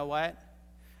go, you know what?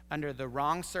 Under the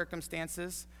wrong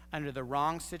circumstances, under the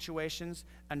wrong situations,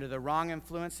 under the wrong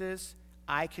influences,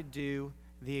 I could do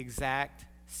the exact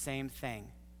same thing.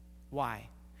 Why?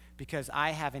 Because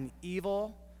I have an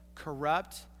evil,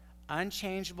 corrupt,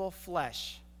 unchangeable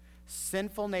flesh,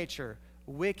 sinful nature,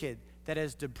 wicked, that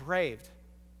is depraved,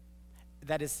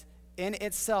 that is in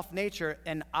itself nature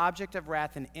an object of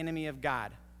wrath, an enemy of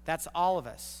God. That's all of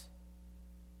us.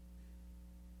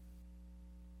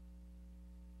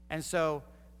 And so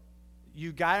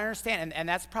you got to understand, and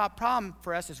that's the problem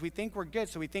for us is we think we're good,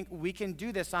 so we think we can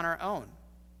do this on our own.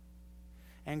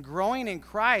 And growing in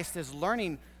Christ is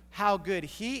learning how good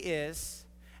He is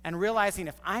and realizing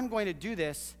if I'm going to do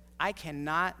this, I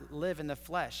cannot live in the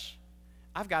flesh.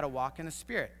 I've got to walk in the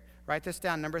Spirit. Write this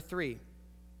down, number 3.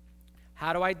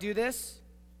 How do I do this?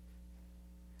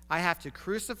 I have to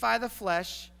crucify the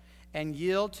flesh and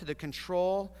yield to the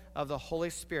control of the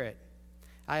Holy Spirit.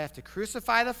 I have to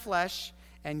crucify the flesh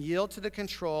and yield to the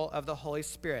control of the Holy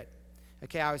Spirit.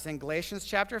 Okay, I was in Galatians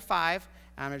chapter 5,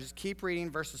 and I'm going to just keep reading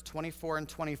verses 24 and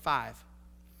 25.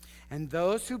 And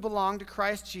those who belong to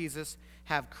Christ Jesus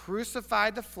have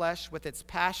crucified the flesh with its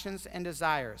passions and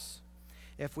desires.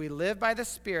 If we live by the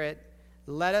Spirit,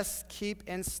 let us keep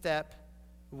in step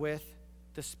with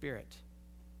the Spirit.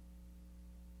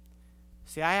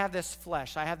 See, I have this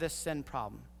flesh, I have this sin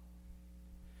problem.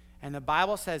 And the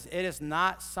Bible says it is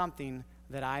not something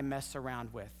that I mess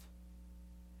around with.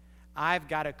 I've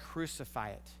got to crucify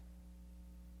it.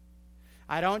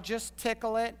 I don't just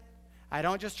tickle it. I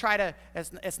don't just try to,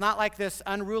 it's not like this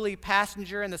unruly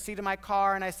passenger in the seat of my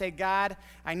car and I say, God,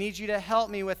 I need you to help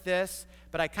me with this,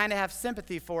 but I kind of have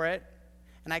sympathy for it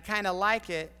and I kind of like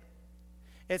it.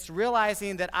 It's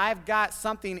realizing that I've got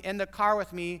something in the car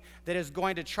with me that is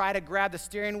going to try to grab the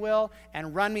steering wheel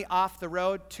and run me off the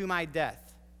road to my death.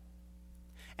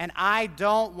 And I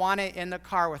don't want it in the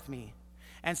car with me.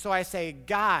 And so I say,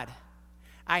 God,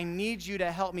 I need you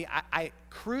to help me. I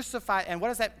crucify, and what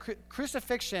is that?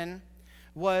 Crucifixion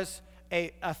was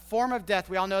a form of death.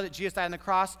 We all know that Jesus died on the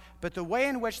cross, but the way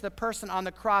in which the person on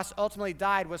the cross ultimately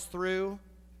died was through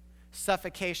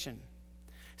suffocation.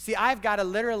 See, I've got to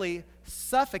literally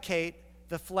suffocate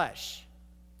the flesh.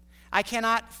 I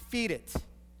cannot feed it.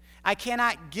 I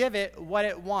cannot give it what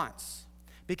it wants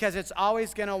because it's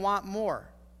always going to want more,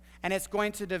 and it's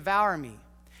going to devour me.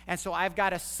 And so I've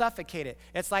got to suffocate it.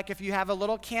 It's like if you have a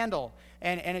little candle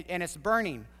and it's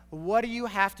burning. What do you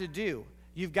have to do?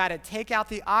 You've got to take out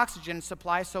the oxygen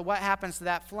supply, so what happens to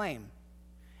that flame?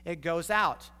 It goes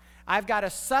out. I've got to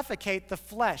suffocate the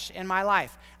flesh in my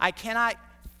life. I cannot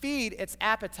feed its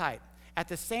appetite. At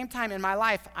the same time in my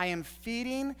life, I am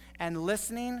feeding and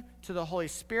listening to the Holy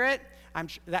Spirit.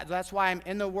 That's why I'm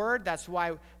in the Word. That's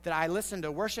why that I listen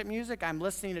to worship music. I'm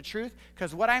listening to truth.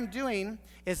 Because what I'm doing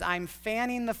is I'm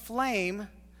fanning the flame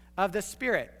of the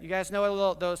Spirit. You guys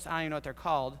know those, I don't even know what they're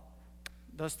called.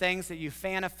 Those things that you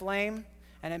fan a flame.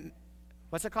 And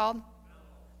what's it called?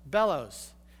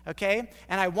 Bellows. Okay?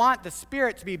 And I want the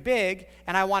Spirit to be big,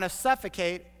 and I want to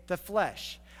suffocate the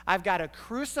flesh. I've got to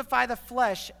crucify the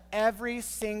flesh every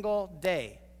single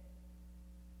day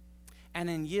and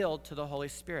then yield to the Holy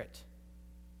Spirit.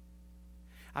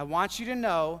 I want you to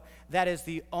know that is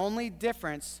the only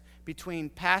difference between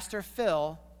Pastor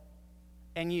Phil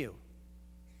and you.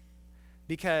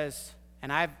 Because,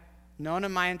 and I've known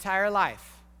him my entire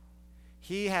life,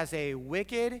 he has a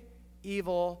wicked,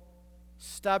 evil,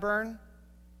 stubborn,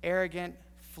 arrogant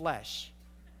flesh.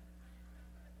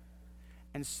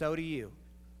 And so do you.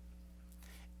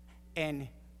 And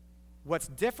what's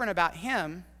different about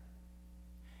him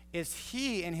is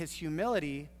he, in his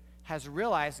humility, has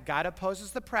realized God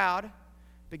opposes the proud,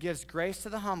 but gives grace to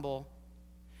the humble,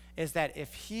 is that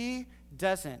if he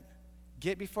doesn't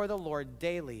get before the Lord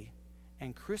daily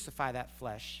and crucify that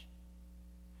flesh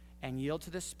and yield to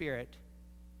the Spirit,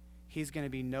 he's going to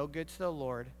be no good to the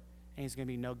Lord, and he's going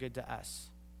to be no good to us.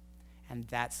 And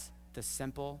that's the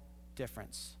simple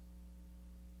difference.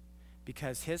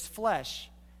 Because his flesh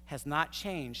has not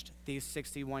changed these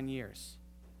 61 years.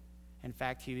 In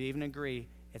fact, he would even agree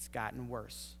it's gotten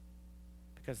worse.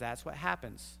 Because that's what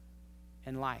happens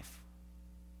in life.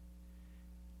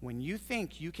 When you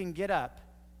think you can get up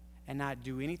and not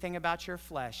do anything about your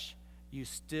flesh, you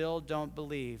still don't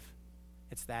believe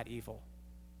it's that evil.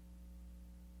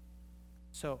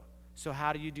 So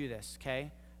how do you do this,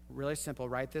 okay? Really simple.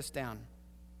 Write this down.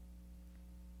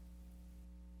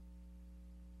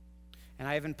 And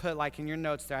I even put, like in your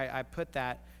notes there, I put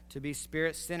that to be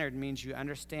Spirit-centered means you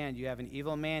understand you have an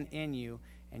evil man in you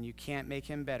and you can't make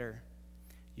him better.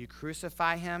 You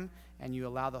crucify him and you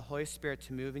allow the Holy Spirit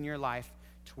to move in your life,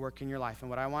 to work in your life. And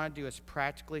what I want to do is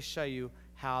practically show you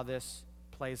how this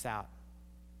plays out.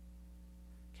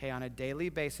 Okay, on a daily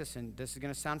basis, and this is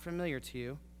going to sound familiar to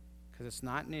you because it's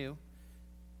not new,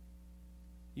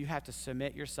 you have to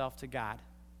submit yourself to God.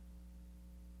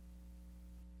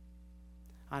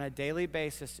 On a daily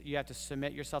basis, you have to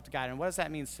submit yourself to God. And what does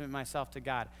that mean, submit myself to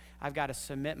God? I've got to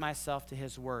submit myself to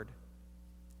his word.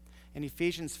 In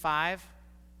Ephesians 5,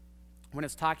 when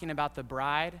it's talking about the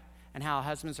bride and how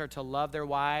husbands are to love their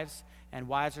wives and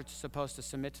wives are supposed to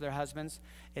submit to their husbands,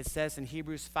 it says in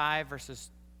Hebrews 5, verses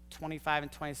 25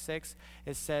 and 26,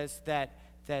 it says that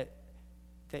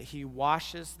he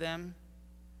washes them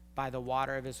by the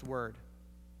water of his word.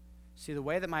 See, the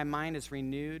way that my mind is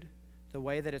renewed, the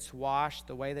way that it's washed,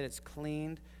 the way that it's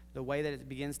cleaned, the way that it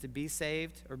begins to be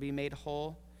saved or be made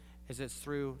whole is it's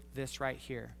through this right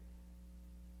here.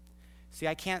 See,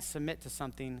 I can't submit to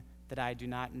something that I do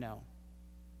not know.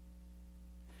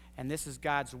 And this is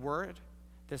God's word.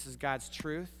 This is God's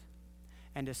truth.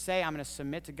 And to say I'm going to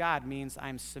submit to God means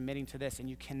I'm submitting to this. And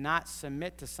you cannot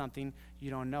submit to something you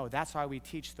don't know. That's why we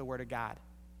teach the word of God.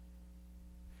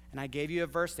 And I gave you a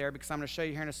verse there because I'm going to show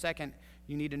you here in a second.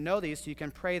 You need to know these so you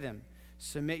can pray them.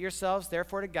 Submit yourselves,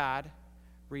 therefore, to God.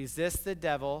 Resist the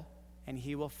devil, and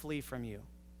he will flee from you.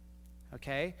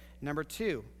 Okay? Number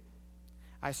 2,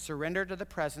 I surrender to the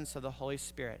presence of the Holy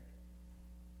Spirit.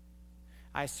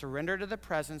 I surrender to the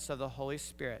presence of the Holy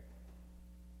Spirit.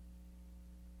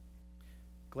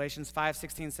 Galatians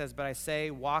 5:16 says, but I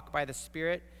say, walk by the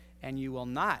Spirit, and you will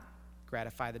not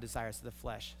gratify the desires of the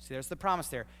flesh. See, there's the promise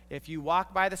there. If you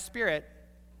walk by the Spirit,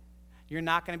 you're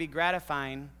not going to be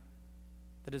gratifying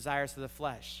the desires of the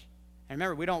flesh. And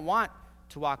remember, we don't want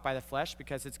to walk by the flesh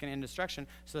because it's going to end destruction.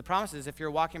 So the promise is if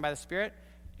you're walking by the Spirit,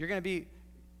 you're going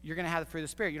to have the fruit of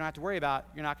the Spirit. You don't have to worry about,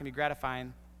 you're not going to be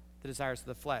gratifying the desires of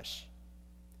the flesh.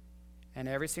 And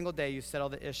every single day you settle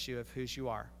the issue of whose you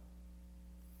are.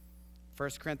 1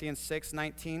 Corinthians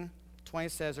 6:19-20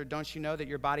 says, or don't you know that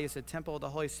your body is a temple of the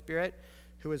Holy Spirit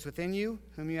who is within you,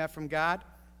 whom you have from God?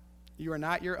 You are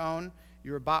not your own.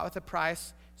 You were bought with a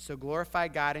price, so glorify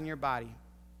God in your body.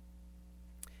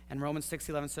 And Romans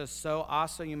 6:11 says, so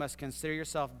also you must consider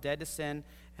yourself dead to sin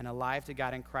and alive to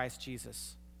God in Christ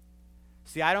Jesus.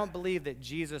 See, I don't believe that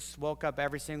Jesus woke up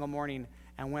every single morning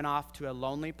and went off to a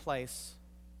lonely place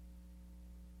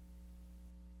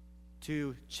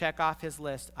to check off his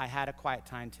list, I had a quiet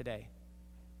time today.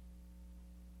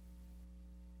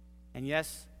 And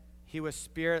yes, he was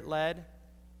Spirit-led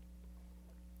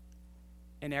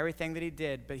in everything that he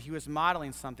did, but he was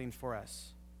modeling something for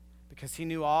us because he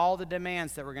knew all the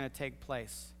demands that were going to take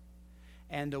place.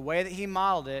 And the way that he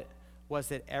modeled it was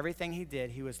that everything he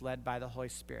did, he was led by the Holy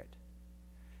Spirit.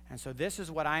 And so this is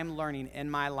what I'm learning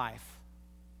in my life.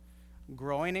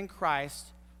 Growing in Christ,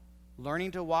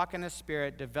 learning to walk in the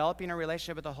Spirit, developing a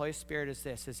relationship with the Holy Spirit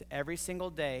is every single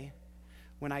day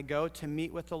when I go to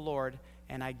meet with the Lord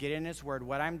and I get in his word,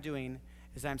 what I'm doing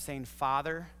is I'm saying,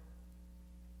 Father,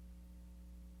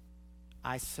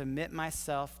 I submit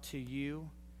myself to you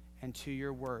and to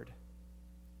your word.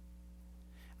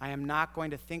 I am not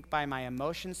going to think by my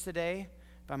emotions today,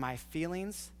 by my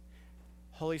feelings.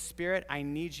 Holy Spirit, I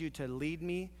need you to lead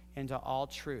me into all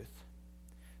truth.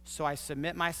 So I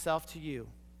submit myself to you.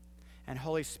 And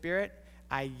Holy Spirit,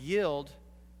 I yield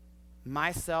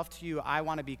myself to you. I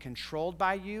want to be controlled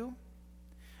by you.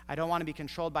 I don't want to be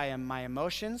controlled by my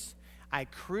emotions. I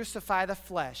crucify the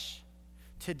flesh.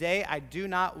 Today, I do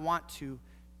not want to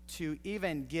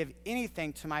even give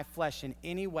anything to my flesh in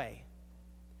any way.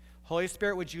 Holy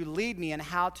Spirit, would you lead me in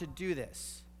how to do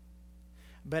this?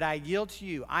 But I yield to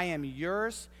you. I am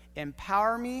yours.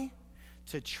 Empower me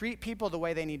to treat people the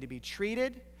way they need to be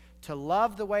treated, to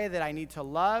love the way that I need to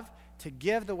love, to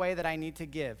give the way that I need to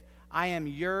give. I am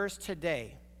yours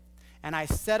today. And I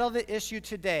settle the issue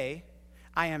today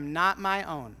I am not my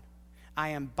own. I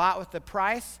am bought with the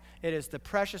price. It is the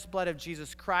precious blood of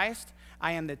Jesus Christ.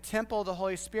 I am the temple of the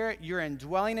Holy Spirit. You're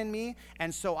indwelling in me,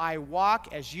 and so I walk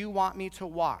as you want me to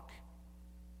walk.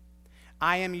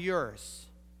 I am yours.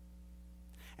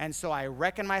 And so I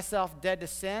reckon myself dead to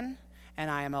sin, and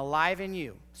I am alive in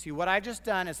you. See, what I've just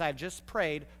done is I've just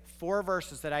prayed 4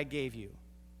 verses that I gave you.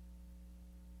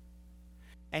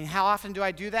 And how often do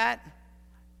I do that?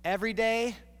 Every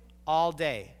day, all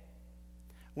day.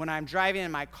 When I'm driving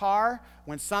in my car,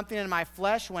 when something in my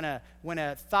flesh, when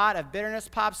a thought of bitterness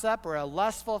pops up, or a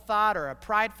lustful thought, or a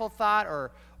prideful thought,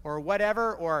 or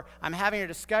whatever, or I'm having a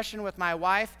discussion with my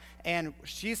wife, and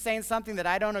she's saying something that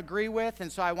I don't agree with,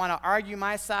 and so I want to argue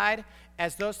my side.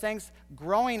 As those things,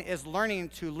 growing is learning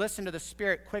to listen to the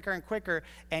Spirit quicker and quicker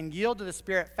and yield to the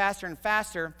Spirit faster and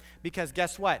faster, because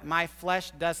guess what? My flesh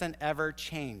doesn't ever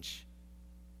change.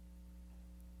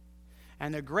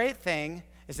 And the great thing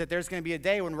is that there's going to be a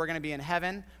day when we're going to be in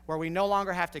heaven where we no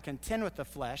longer have to contend with the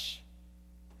flesh,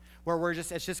 where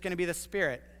it's just going to be the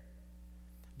Spirit.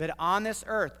 But on this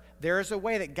earth, there is a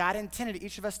way that God intended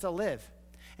each of us to live.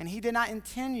 And he did not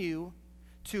intend you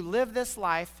to live this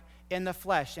life in the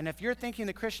flesh. And if you're thinking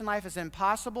the Christian life is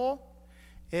impossible,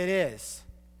 it is.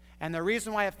 And the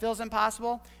reason why it feels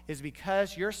impossible is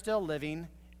because you're still living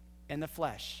in the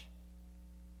flesh.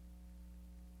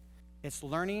 It's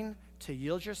learning to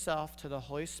yield yourself to the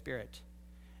Holy Spirit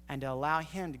and to allow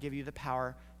him to give you the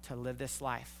power to live this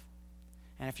life.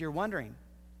 And if you're wondering,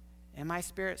 am I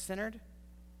Spirit-centered?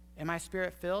 Am I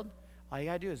Spirit-filled? All you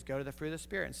got to do is go to the fruit of the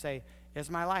Spirit and say, is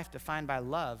my life defined by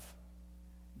love,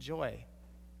 joy,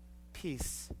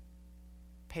 peace,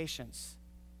 patience,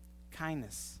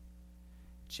 kindness,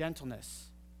 gentleness?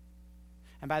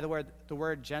 And by the way, the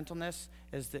word gentleness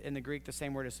is in the Greek the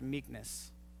same word as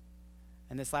meekness.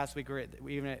 And this last week,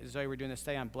 even at Zoe, we're doing this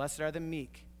study on blessed are the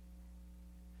meek,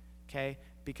 okay?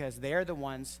 Because they're the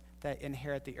ones that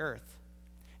inherit the earth.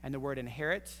 And the word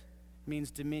inherit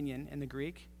means dominion in the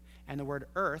Greek. And the word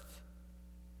earth,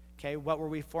 okay, what were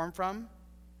we formed from?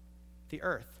 The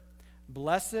earth.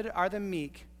 Blessed are the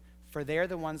meek, for they are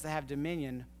the ones that have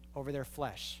dominion over their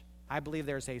flesh. I believe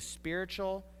there's a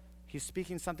spiritual, he's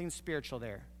speaking something spiritual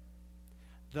there.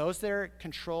 Those that are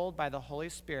controlled by the Holy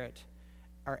Spirit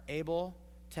are able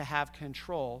to have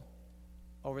control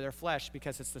over their flesh,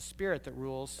 because it's the Spirit that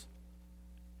rules,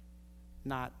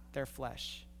 not their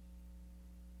flesh.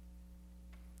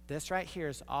 This right here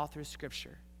is all through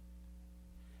Scripture.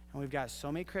 And we've got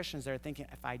so many Christians that are thinking,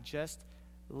 if I just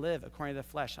live according to the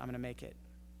flesh, I'm going to make it.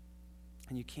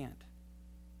 And you can't.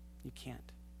 You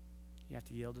can't. You have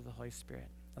to yield to the Holy Spirit.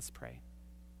 Let's pray.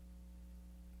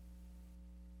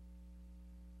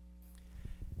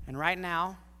 And right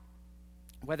now,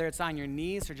 whether it's on your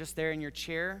knees or just there in your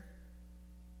chair,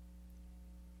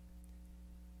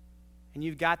 and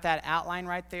you've got that outline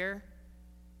right there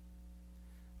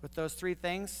with those 3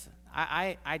 things,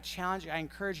 I challenge you, I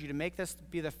encourage you to make this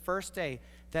be the first day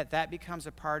that becomes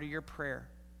a part of your prayer.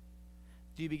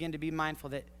 Do you begin to be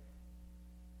mindful that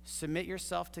submit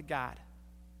yourself to God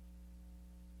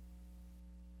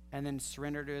and then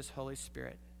surrender to his Holy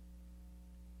Spirit?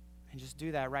 And just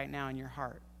do that right now in your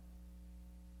heart.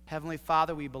 Heavenly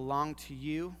Father, we belong to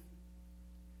you.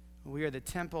 We are the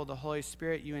temple of the Holy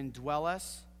Spirit. You indwell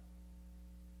us.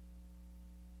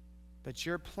 But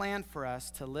your plan for us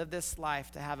to live this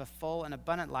life, to have a full and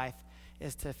abundant life,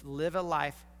 is to live a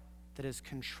life that is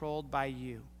controlled by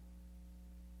you.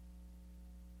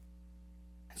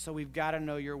 And so we've got to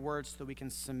know your word so that we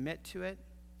can submit to it,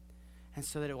 and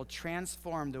so that it will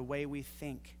transform the way we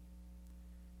think.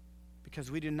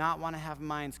 Because we do not want to have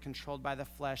minds controlled by the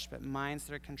flesh, but minds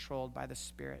that are controlled by the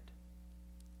Spirit.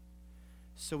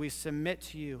 So we submit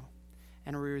to you,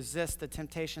 and we resist the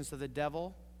temptations of the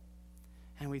devil.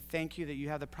 And we thank you that you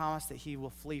have the promise that he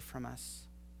will flee from us.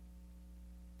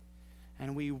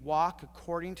 And we walk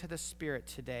according to the Spirit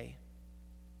today.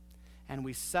 And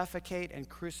we suffocate and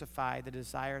crucify the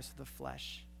desires of the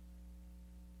flesh.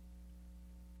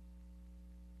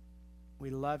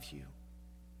 We love you.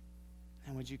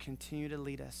 And would you continue to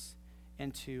lead us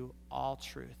into all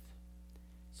truth?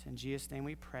 It's in Jesus' name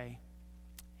we pray.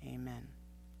 Amen.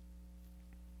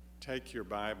 Take your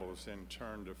Bibles and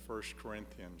turn to 1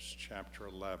 Corinthians chapter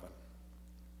 11.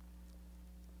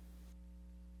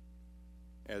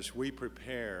 As we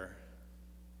prepare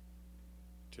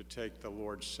to take the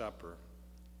Lord's Supper,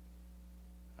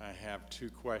 I have 2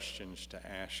 questions to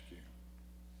ask you.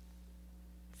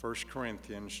 1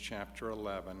 Corinthians chapter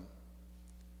 11,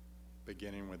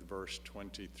 beginning with verse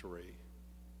 23.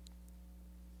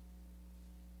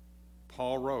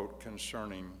 Paul wrote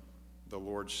concerning the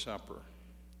Lord's Supper,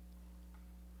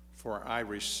 For I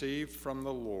received from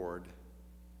the Lord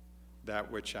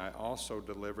that which I also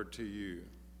delivered to you,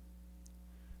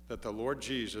 that the Lord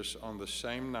Jesus, on the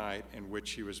same night in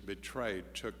which he was betrayed,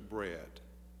 took bread.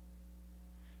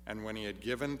 And when he had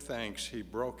given thanks, he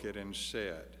broke it and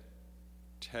said,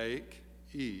 Take,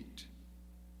 eat.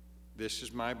 This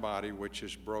is my body, which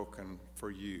is broken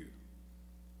for you.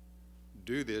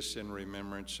 Do this in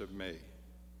remembrance of me.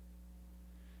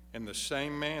 In the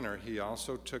same manner, he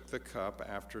also took the cup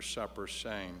after supper,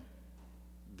 saying,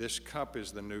 This cup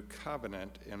is the new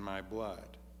covenant in my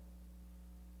blood.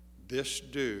 This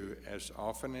do as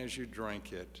often as you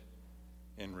drink it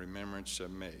in remembrance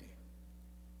of me.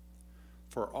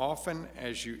 For often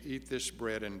as you eat this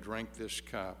bread and drink this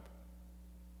cup,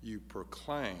 you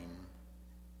proclaim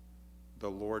the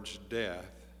Lord's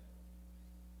death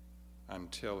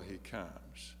until he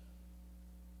comes.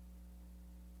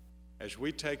 As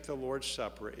we take the Lord's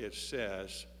Supper, it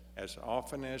says, as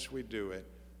often as we do it,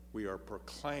 we are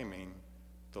proclaiming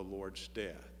the Lord's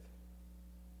death.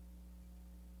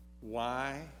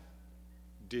 Why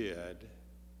did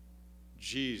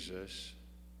Jesus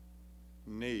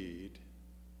need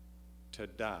to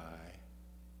die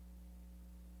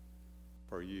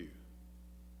for you?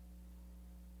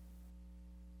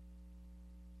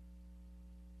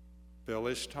 Bill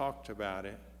has talked about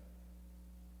it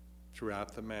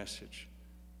throughout the message,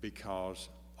 because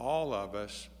all of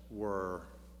us were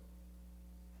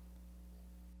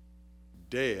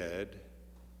dead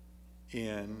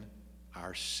in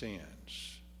our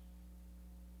sins.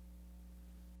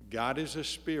 God is a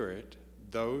spirit.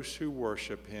 Those who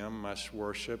worship him must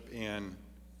worship in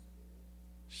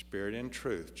spirit and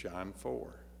truth, John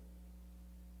 4.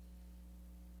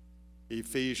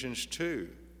 Ephesians 2.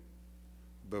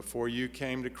 Before you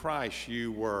came to Christ,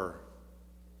 you were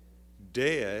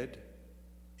dead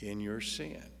in your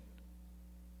sin.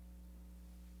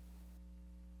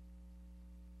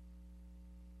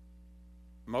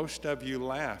 Most of you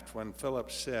laughed when Philip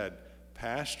said,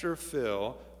 Pastor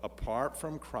Phil, apart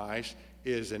from Christ,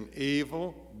 is an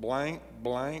evil blank,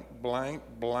 blank, blank,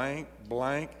 blank,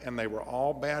 blank, and they were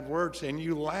all bad words, and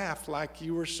you laughed like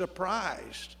you were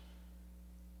surprised.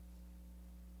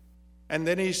 And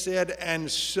then he said, and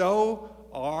so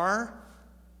are,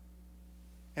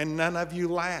 and none of you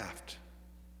laughed.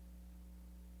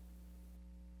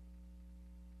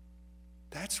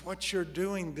 That's what you're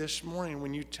doing this morning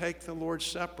when you take the Lord's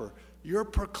Supper. You're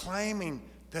proclaiming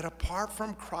that apart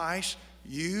from Christ,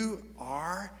 you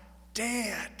are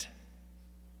dead.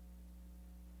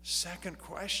 Second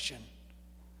question.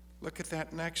 Look at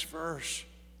that next verse.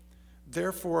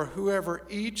 Therefore, whoever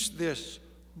eats this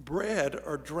bread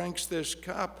or drinks this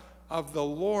cup of the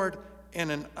Lord in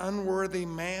an unworthy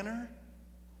manner.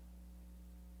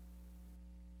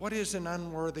 What is an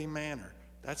unworthy manner?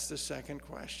 That's the second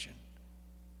question.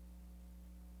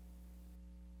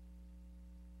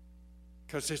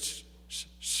 Because it's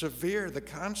severe, the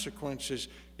consequences,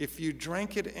 if you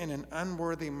drink it in an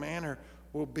unworthy manner,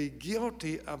 will be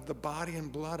guilty of the body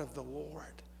and blood of the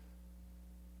Lord.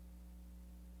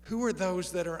 Who are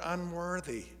those that are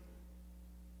unworthy?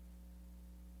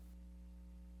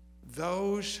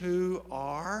 Those who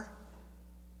are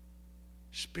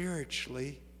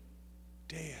spiritually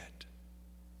dead.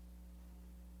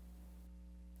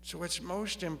 So it's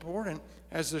most important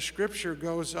as the scripture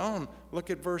goes on. Look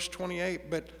at verse 28.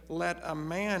 But let a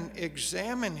man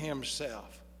examine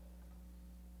himself.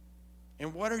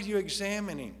 And what are you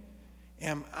examining?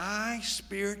 Am I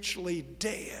spiritually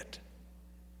dead?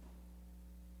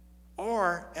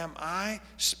 Or am I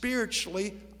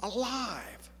spiritually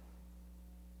alive?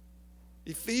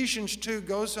 Ephesians 2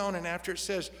 goes on, and after it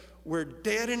says, we're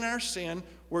dead in our sin,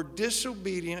 we're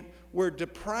disobedient, we're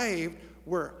depraved,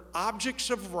 we're objects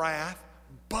of wrath,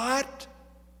 but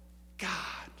God,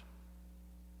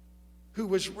 who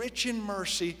was rich in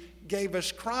mercy, gave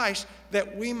us Christ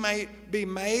that we may be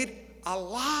made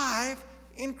alive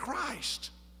in Christ.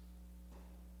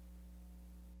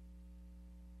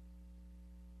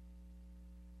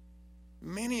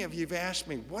 Many of you have asked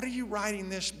me, what are you writing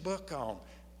this book on?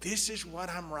 This is what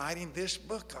I'm writing this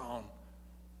book on.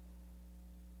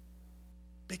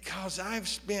 Because I've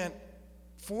spent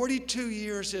 42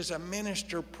 years as a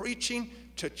minister preaching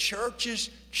to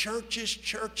churches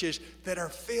that are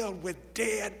filled with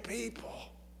dead people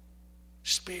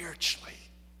spiritually.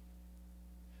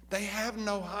 They have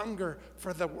no hunger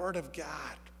for the Word of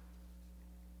God.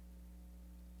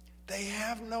 They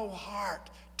have no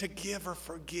heart to give or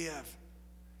forgive.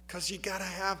 Because you got to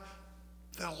have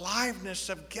the aliveness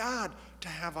of God to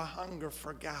have a hunger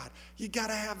for God. You got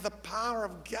to have the power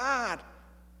of God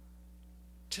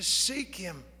to seek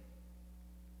Him.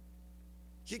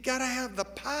 You got to have the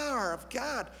power of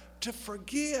God to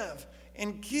forgive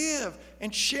and give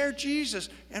and share Jesus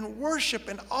and worship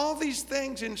and all these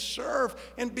things and serve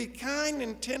and be kind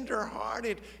and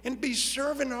tender-hearted and be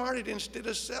servant-hearted instead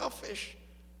of selfish.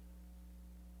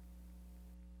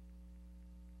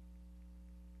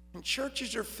 And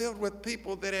churches are filled with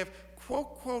people that have,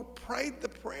 quote, quote, prayed the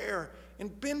prayer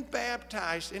and been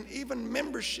baptized and even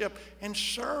membership and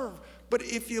serve. But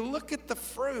if you look at the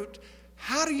fruit,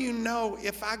 how do you know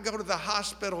if I go to the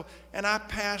hospital and I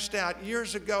passed out?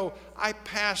 Years ago, I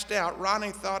passed out. Ronnie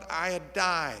thought I had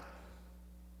died.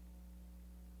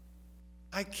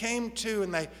 I came to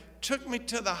and they took me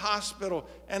to the hospital,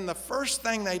 and the first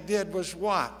thing they did was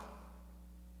what?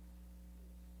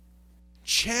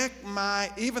 Check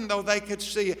even though they could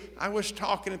see it, I was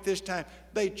talking at this time,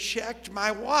 they checked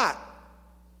my what?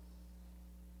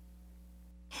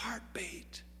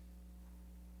 Heartbeat.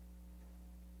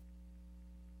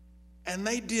 And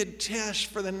they did tests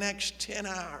for the next 10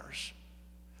 hours.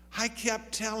 I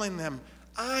kept telling them,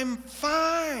 I'm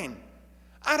fine.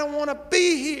 I don't want to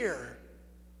be here.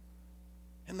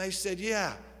 And they said,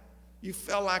 yeah, you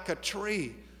fell like a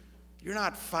tree. You're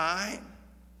not fine.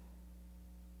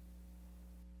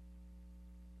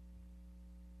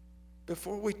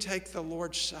 Before we take the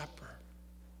Lord's Supper,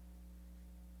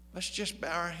 let's just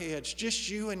bow our heads, just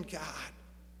you and God.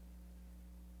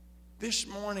 This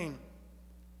morning,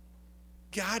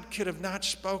 God could have not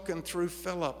spoken through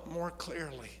Philip more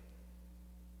clearly.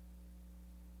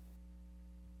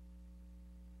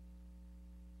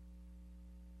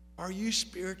 Are you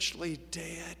spiritually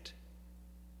dead?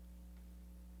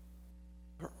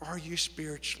 Or are you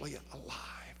spiritually alive?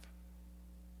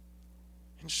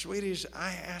 And sweeties,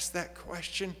 I ask that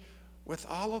question with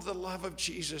all of the love of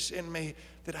Jesus in me,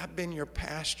 that I've been your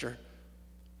pastor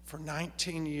for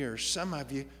 19 years. Some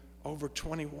of you over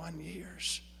 21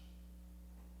 years.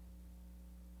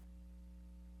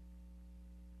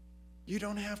 You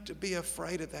don't have to be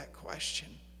afraid of that question.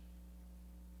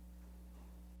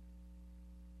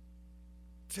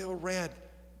 Phil read,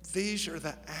 these are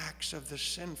the acts of the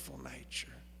sinful nature.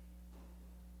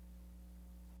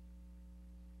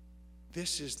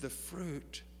 This is the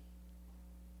fruit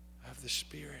of the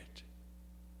Spirit.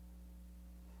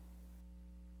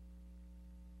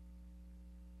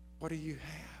 What do you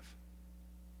have?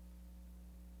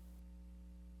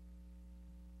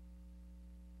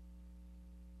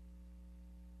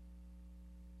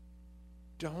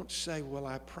 Don't say, well,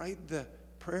 I prayed the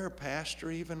prayer,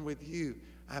 Pastor, even with you.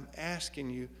 I'm asking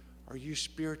you, are you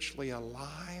spiritually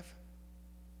alive?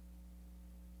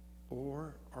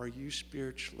 Or are you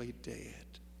spiritually dead?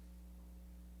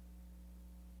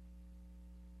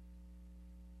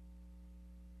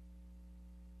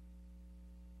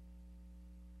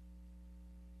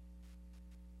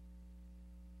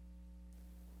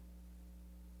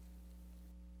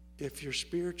 If you're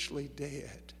spiritually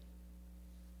dead,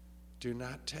 do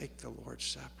not take the Lord's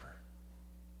Supper.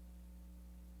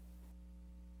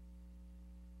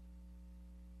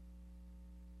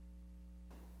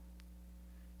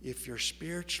 If you're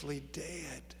spiritually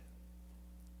dead,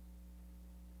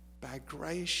 by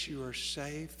grace you are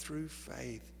saved through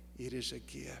faith. It is a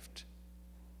gift.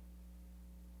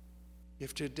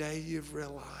 If today you've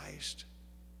realized,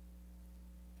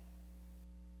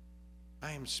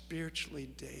 I am spiritually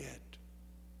dead,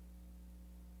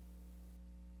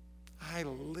 I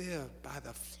live by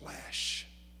the flesh,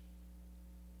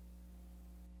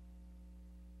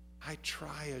 I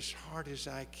try as hard as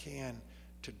I can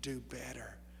to do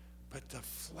better, but the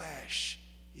flesh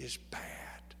is bad.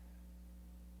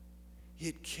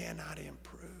 It cannot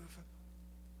improve.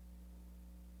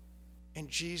 And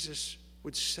Jesus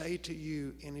would say to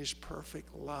you in his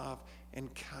perfect love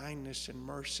and kindness and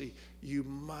mercy, you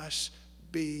must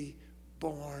be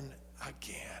born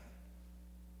again.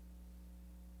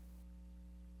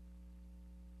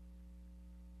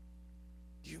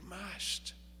 You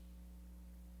must.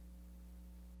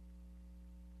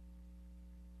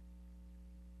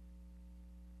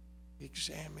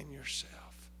 Examine yourself.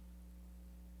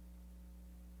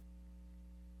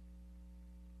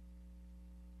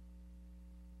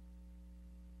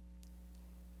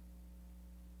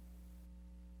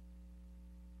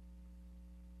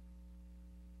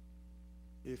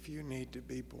 If you need to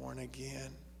be born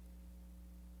again,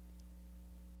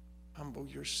 humble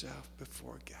yourself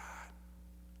before God.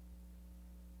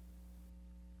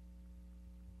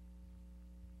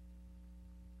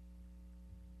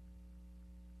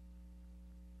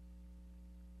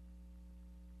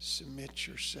 Submit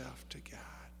yourself to God.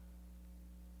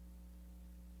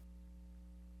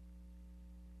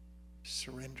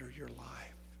 Surrender your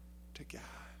life to God.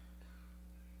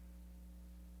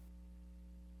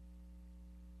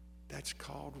 That's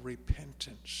called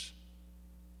repentance.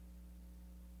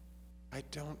 I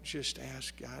don't just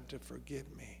ask God to forgive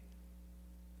me.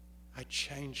 I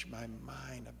change my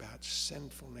mind about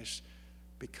sinfulness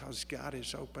because God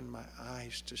has opened my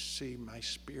eyes to see my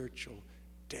spiritual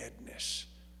deadness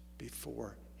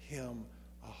before Him,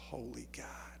 a holy God.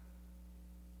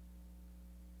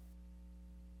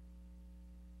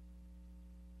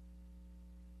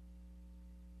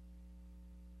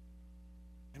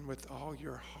 And with all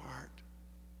your heart,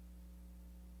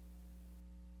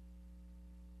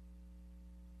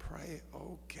 pray,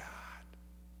 oh God,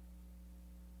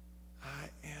 I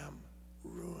am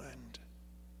ruined.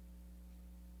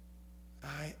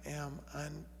 I am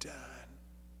undone.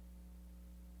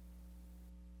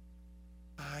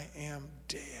 I am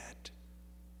dead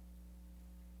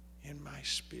in my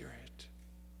spirit.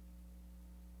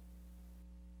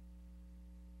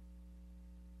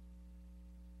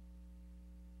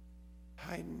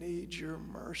 I need your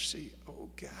mercy, oh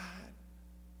God.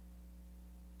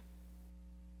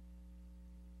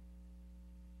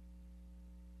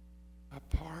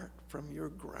 Apart from your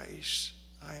grace,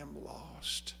 I am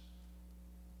lost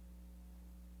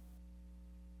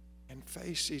and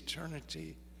face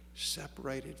eternity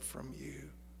separated from you.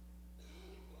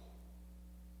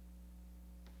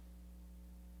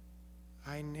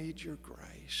 I need your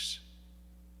grace.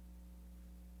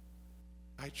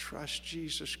 I trust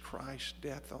Jesus Christ's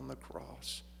death on the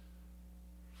cross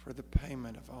for the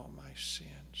payment of all my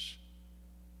sins.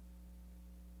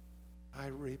 I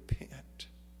repent.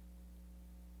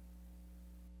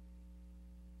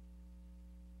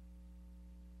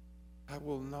 I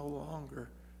will no longer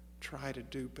try to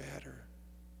do better.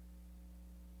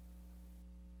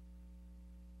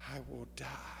 I will die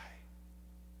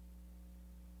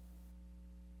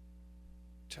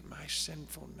to my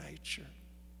sinful nature.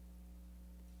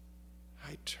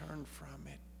 I turn from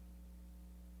it.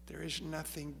 There is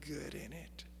nothing good in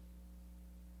it.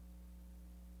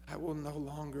 I will no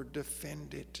longer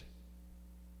defend it,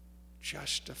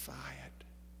 justify it,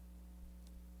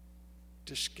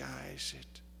 disguise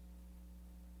it,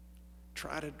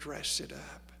 try to dress it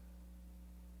up.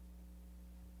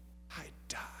 I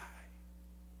die.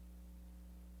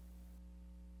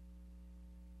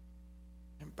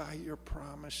 And by your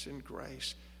promise and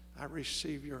grace, I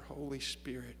receive your Holy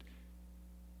Spirit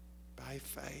by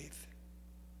faith.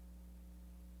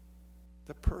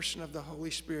 The person of the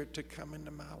Holy Spirit to come into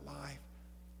my life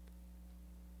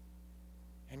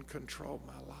and control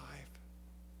my life,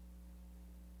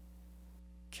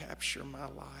 capture my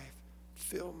life,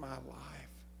 fill my life.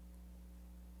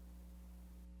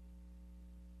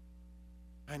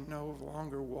 I no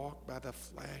longer walk by the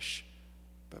flesh,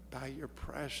 but by your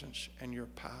presence and your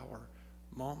power,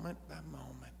 moment by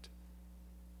moment.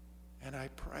 And I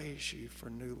praise you for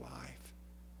new life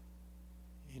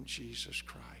in Jesus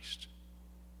Christ.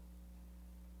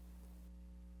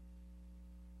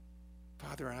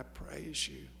 Father, I praise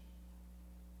you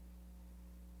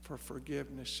for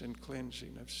forgiveness and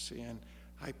cleansing of sin.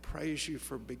 I praise you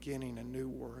for beginning a new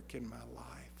work in my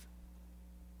life.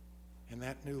 And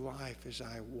that new life is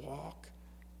I walk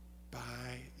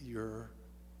by your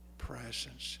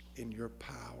presence, in your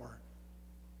power,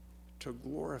 to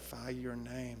glorify your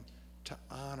name, to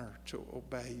honor, to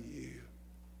obey you.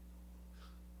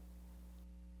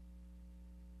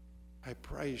 I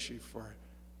praise you for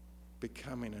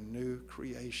becoming a new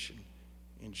creation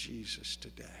in Jesus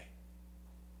today.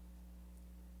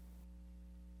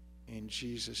 In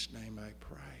Jesus' name I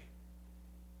pray.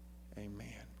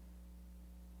 Amen.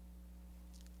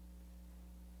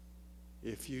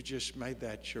 If you just made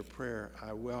that your prayer,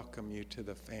 I welcome you to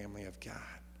the family of God.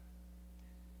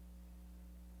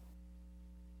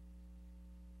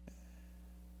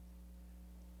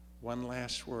 One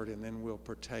last word, and then we'll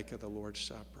partake of the Lord's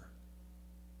Supper.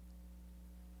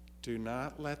 Do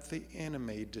not let the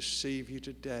enemy deceive you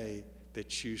today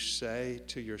that you say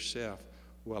to yourself,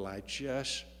 well, I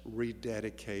just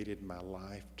rededicated my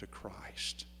life to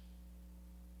Christ.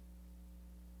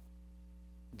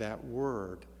 That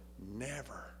word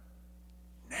never,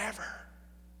 never,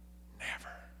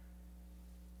 never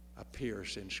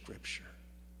appears in Scripture.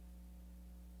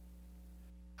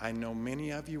 I know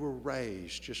many of you were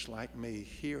raised just like me,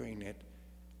 hearing it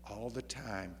all the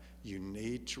time. You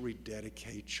need to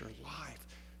rededicate your life.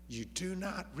 You do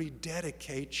not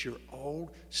rededicate your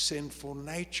old sinful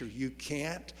nature. You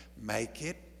can't make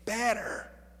it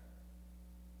better.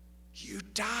 You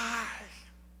die.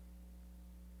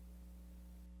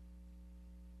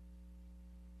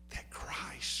 That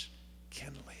Christ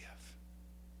can live.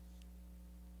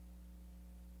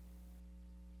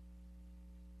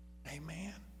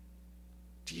 Amen.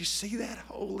 Do you you see that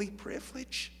holy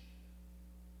privilege?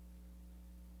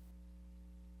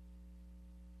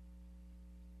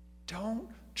 Don't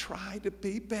try to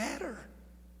be better.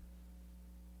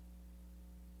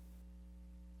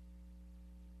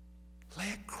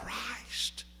 Let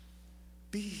Christ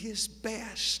be his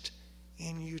best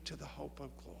in you to the hope of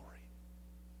glory.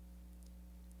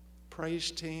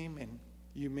 Praise team and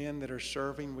you men that are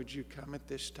serving, would you come at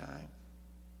this time?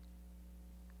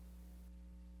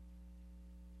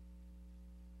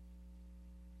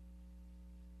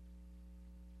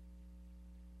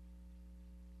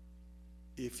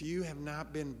 If you have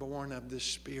not been born of the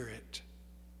Spirit,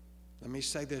 let me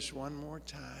say this one more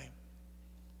time.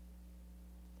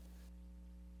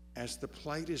 As the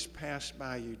plate is passed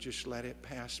by you, just let it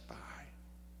pass by.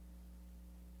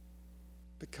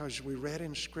 Because we read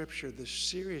in Scripture the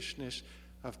seriousness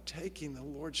of taking the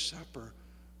Lord's Supper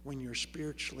when you're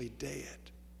spiritually dead.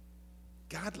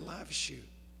 God loves you,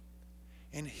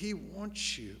 and he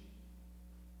wants you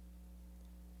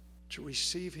to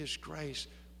receive his grace,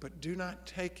 but do not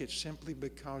take it simply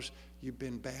because you've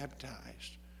been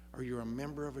baptized or you're a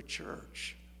member of a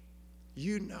church.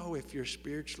 You know if you're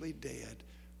spiritually dead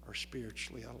or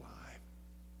spiritually alive.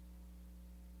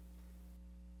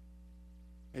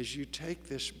 As you take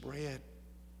this bread,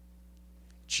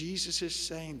 Jesus is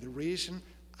saying, the reason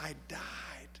I died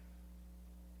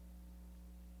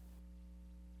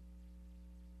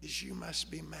is you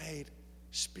must be made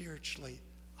spiritually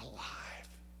alive.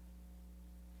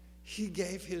 He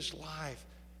gave his life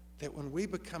that when we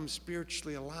become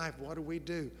spiritually alive, what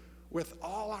do? With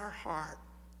all our heart,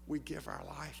 we give our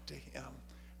life to him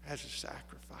as a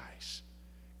sacrifice,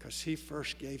 because he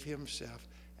first gave himself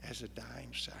as a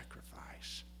dying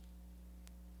sacrifice.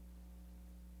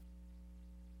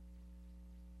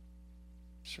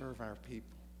 Serve our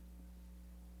people.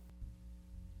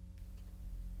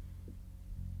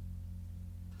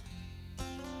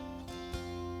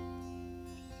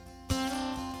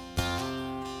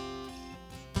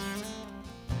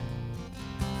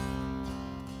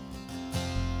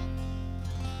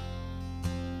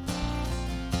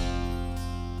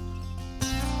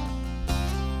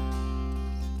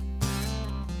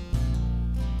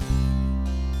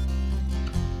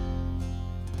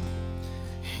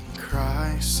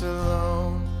 Christ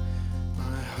alone,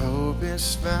 my hope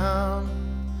is found.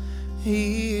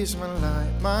 He is my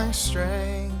light, my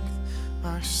strength,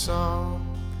 my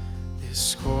song.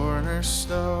 This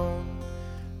cornerstone,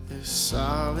 this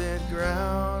solid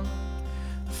ground,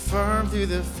 firm through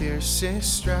the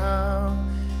fiercest drought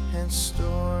and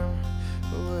storm.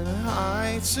 What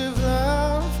heights of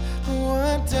love,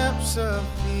 what depths of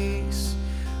peace,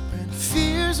 when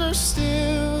fears are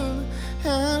stilled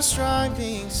and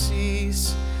striving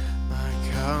cease. My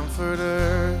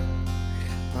comforter,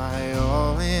 my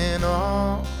all in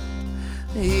all,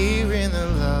 here in the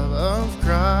love of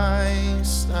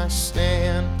Christ I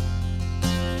stand.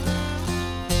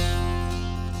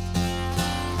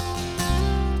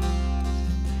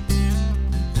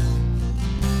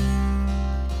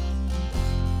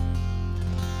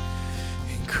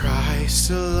 In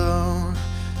Christ alone,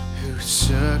 who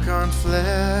took on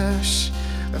flesh,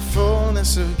 the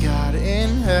fullness of God in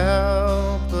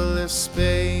helpless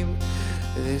babe,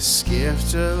 this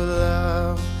gift of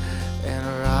love and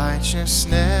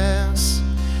righteousness,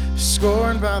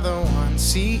 scorned by the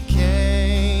ones he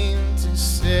came to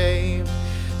save,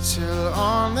 till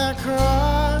on that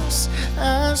cross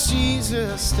as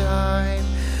Jesus died,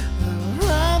 the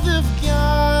wrath of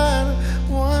God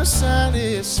was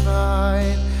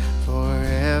satisfied. For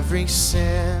every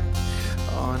sin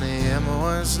on him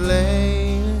was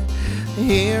laid.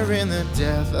 Here in the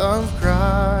death of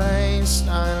Christ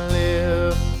I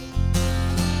live.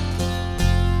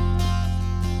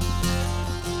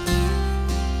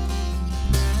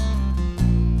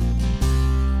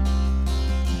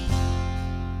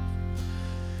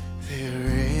 There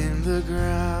in the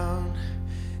ground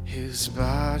his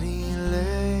body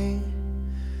lay,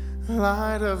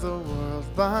 light of the world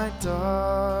by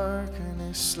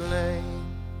darkness slain.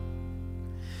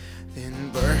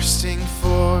 Then bursting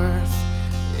forth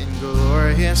in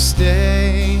glorious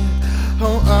day,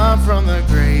 oh, up from the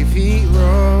grave he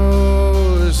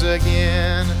rose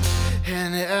again.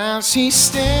 And as he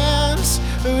stands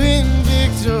in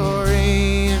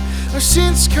victory,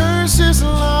 since curse has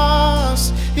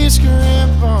lost his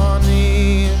grip on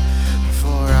me,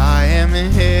 for I am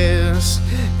his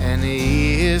and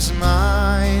he is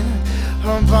mine,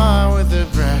 I'm bought with the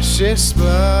precious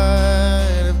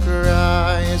blood of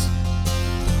Christ.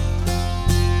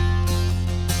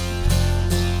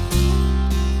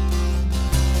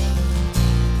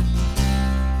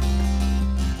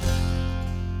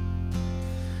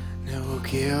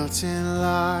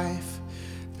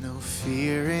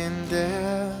 fear and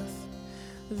death.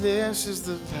 This is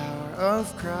the power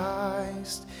of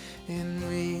Christ in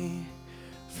me.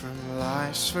 From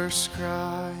life's first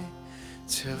cry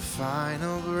to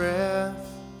final breath,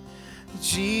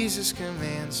 Jesus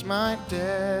commands my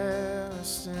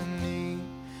destiny.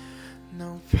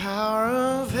 No power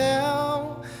of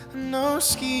hell, no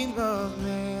scheme of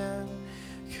man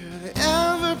could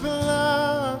ever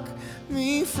pluck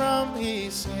me from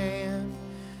his hand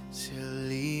till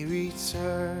he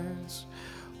returns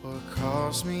or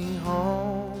calls me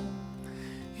home.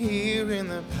 Here in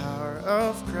the power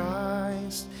of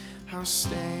Christ I'll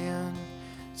stand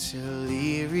till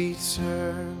he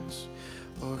returns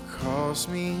or calls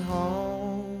me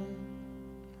home.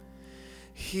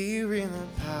 Here in the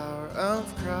power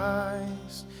of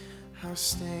Christ I'll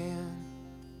stand.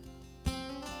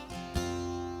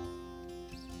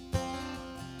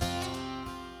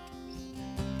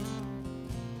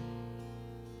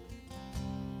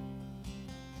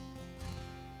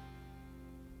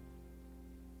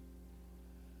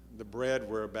 The bread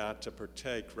we're about to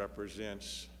partake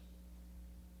represents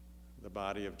the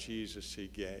body of Jesus he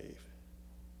gave.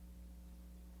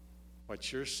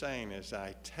 What you're saying is,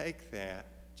 I take that,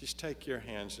 just take your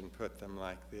hands and put them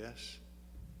like this.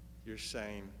 You're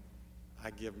saying,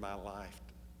 I give my life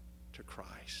to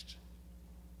Christ.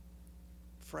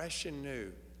 Fresh and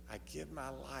new, I give my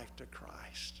life to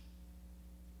Christ.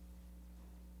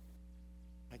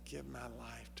 I give my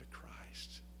life to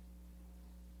Christ.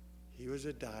 He was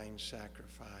a dying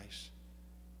sacrifice.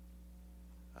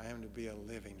 I am to be a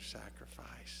living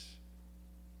sacrifice.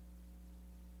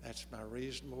 That's my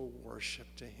reasonable worship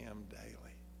to him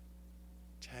daily.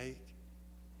 Take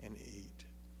and eat.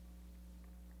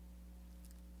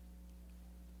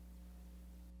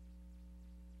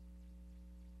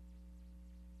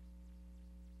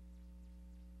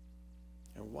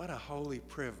 And what a holy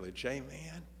privilege,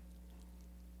 amen?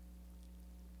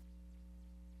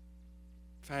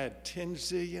 If I had 10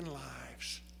 zillion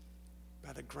lives,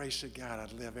 by the grace of God,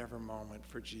 I'd live every moment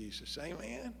for Jesus.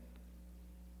 Amen?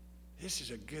 This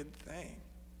is a good thing.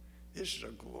 This is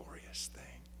a glorious thing.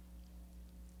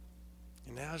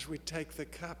 And now as we take the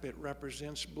cup, it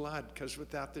represents blood, because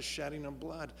without the shedding of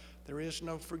blood, there is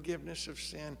no forgiveness of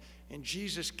sin. And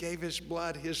Jesus gave his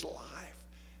blood, his life,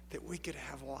 that we could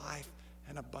have life,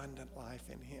 an abundant life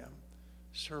in him.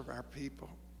 Serve our people.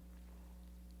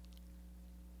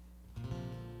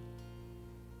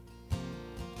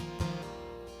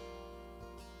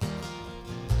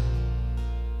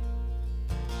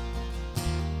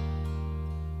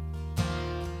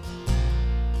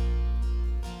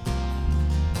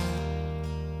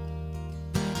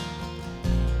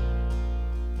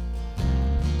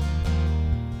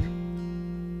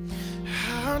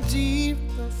 How deep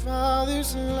the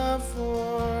Father's love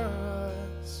for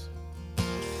us,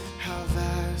 how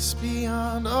vast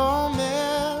beyond all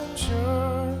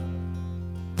measure,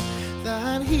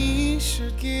 that he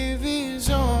should give his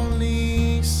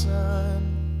only Son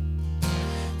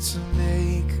to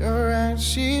make a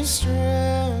righteous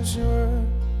treasure.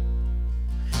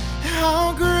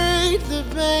 How great the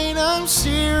pain I'm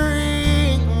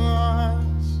sharing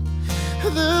was.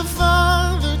 The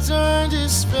Father turned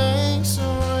his face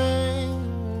away,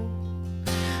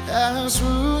 as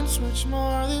wounds which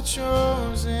mar the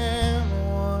chosen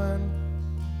one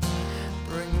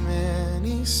bring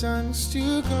many sons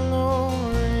to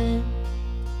glory.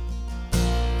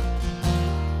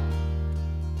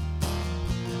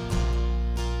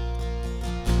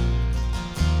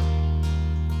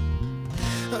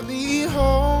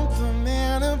 Behold the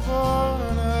man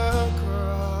upon a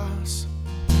cross,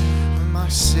 my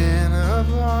sin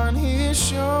upon his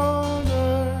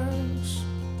shoulders.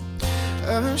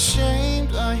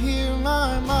 Ashamed, I hear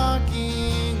my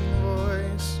mocking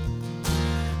voice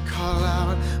call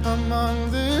out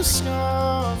among the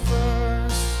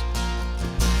scoffers.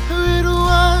 It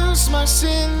was my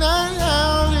sin that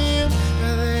held him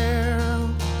there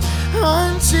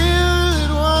until it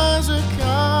was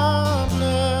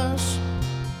accomplished.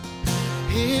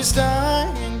 His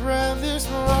dying breath has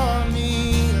brought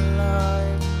me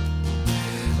life.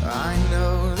 I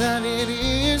know that it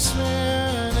is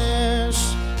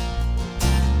finished.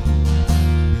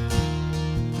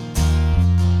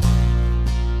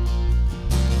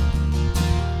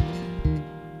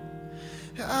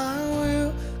 I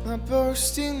will not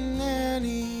boast in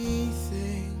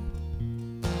anything,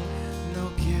 no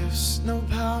gifts, no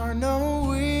power, no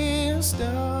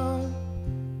wisdom,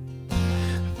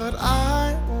 but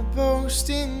I will boast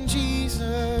in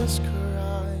Jesus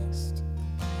Christ,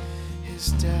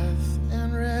 his death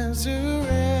and resurrection.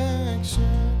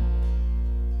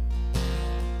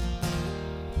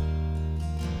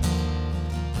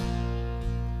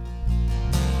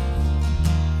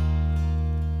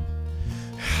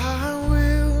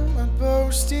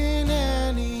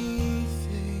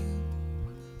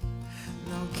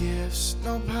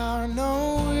 I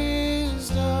know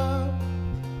wisdom,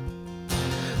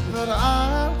 but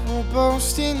I will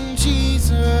boast in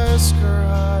Jesus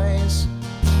Christ,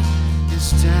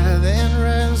 His death and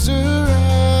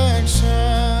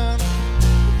resurrection.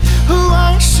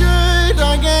 Why should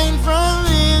I gain from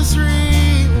His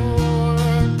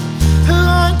reward?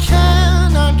 I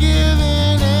cannot give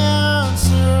an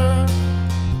answer,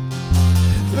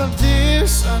 but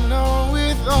this I know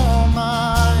with all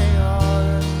my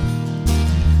heart: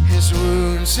 His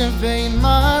wounds have paid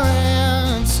my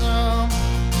ransom.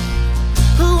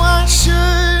 Why should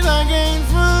I gain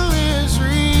from His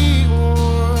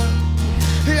reward?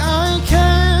 I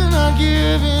cannot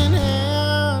give an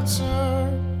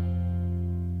answer,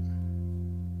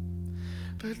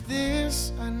 but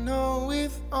this I know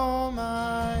with all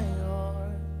my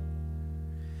heart: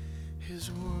 His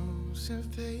wounds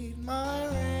have paid my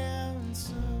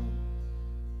ransom.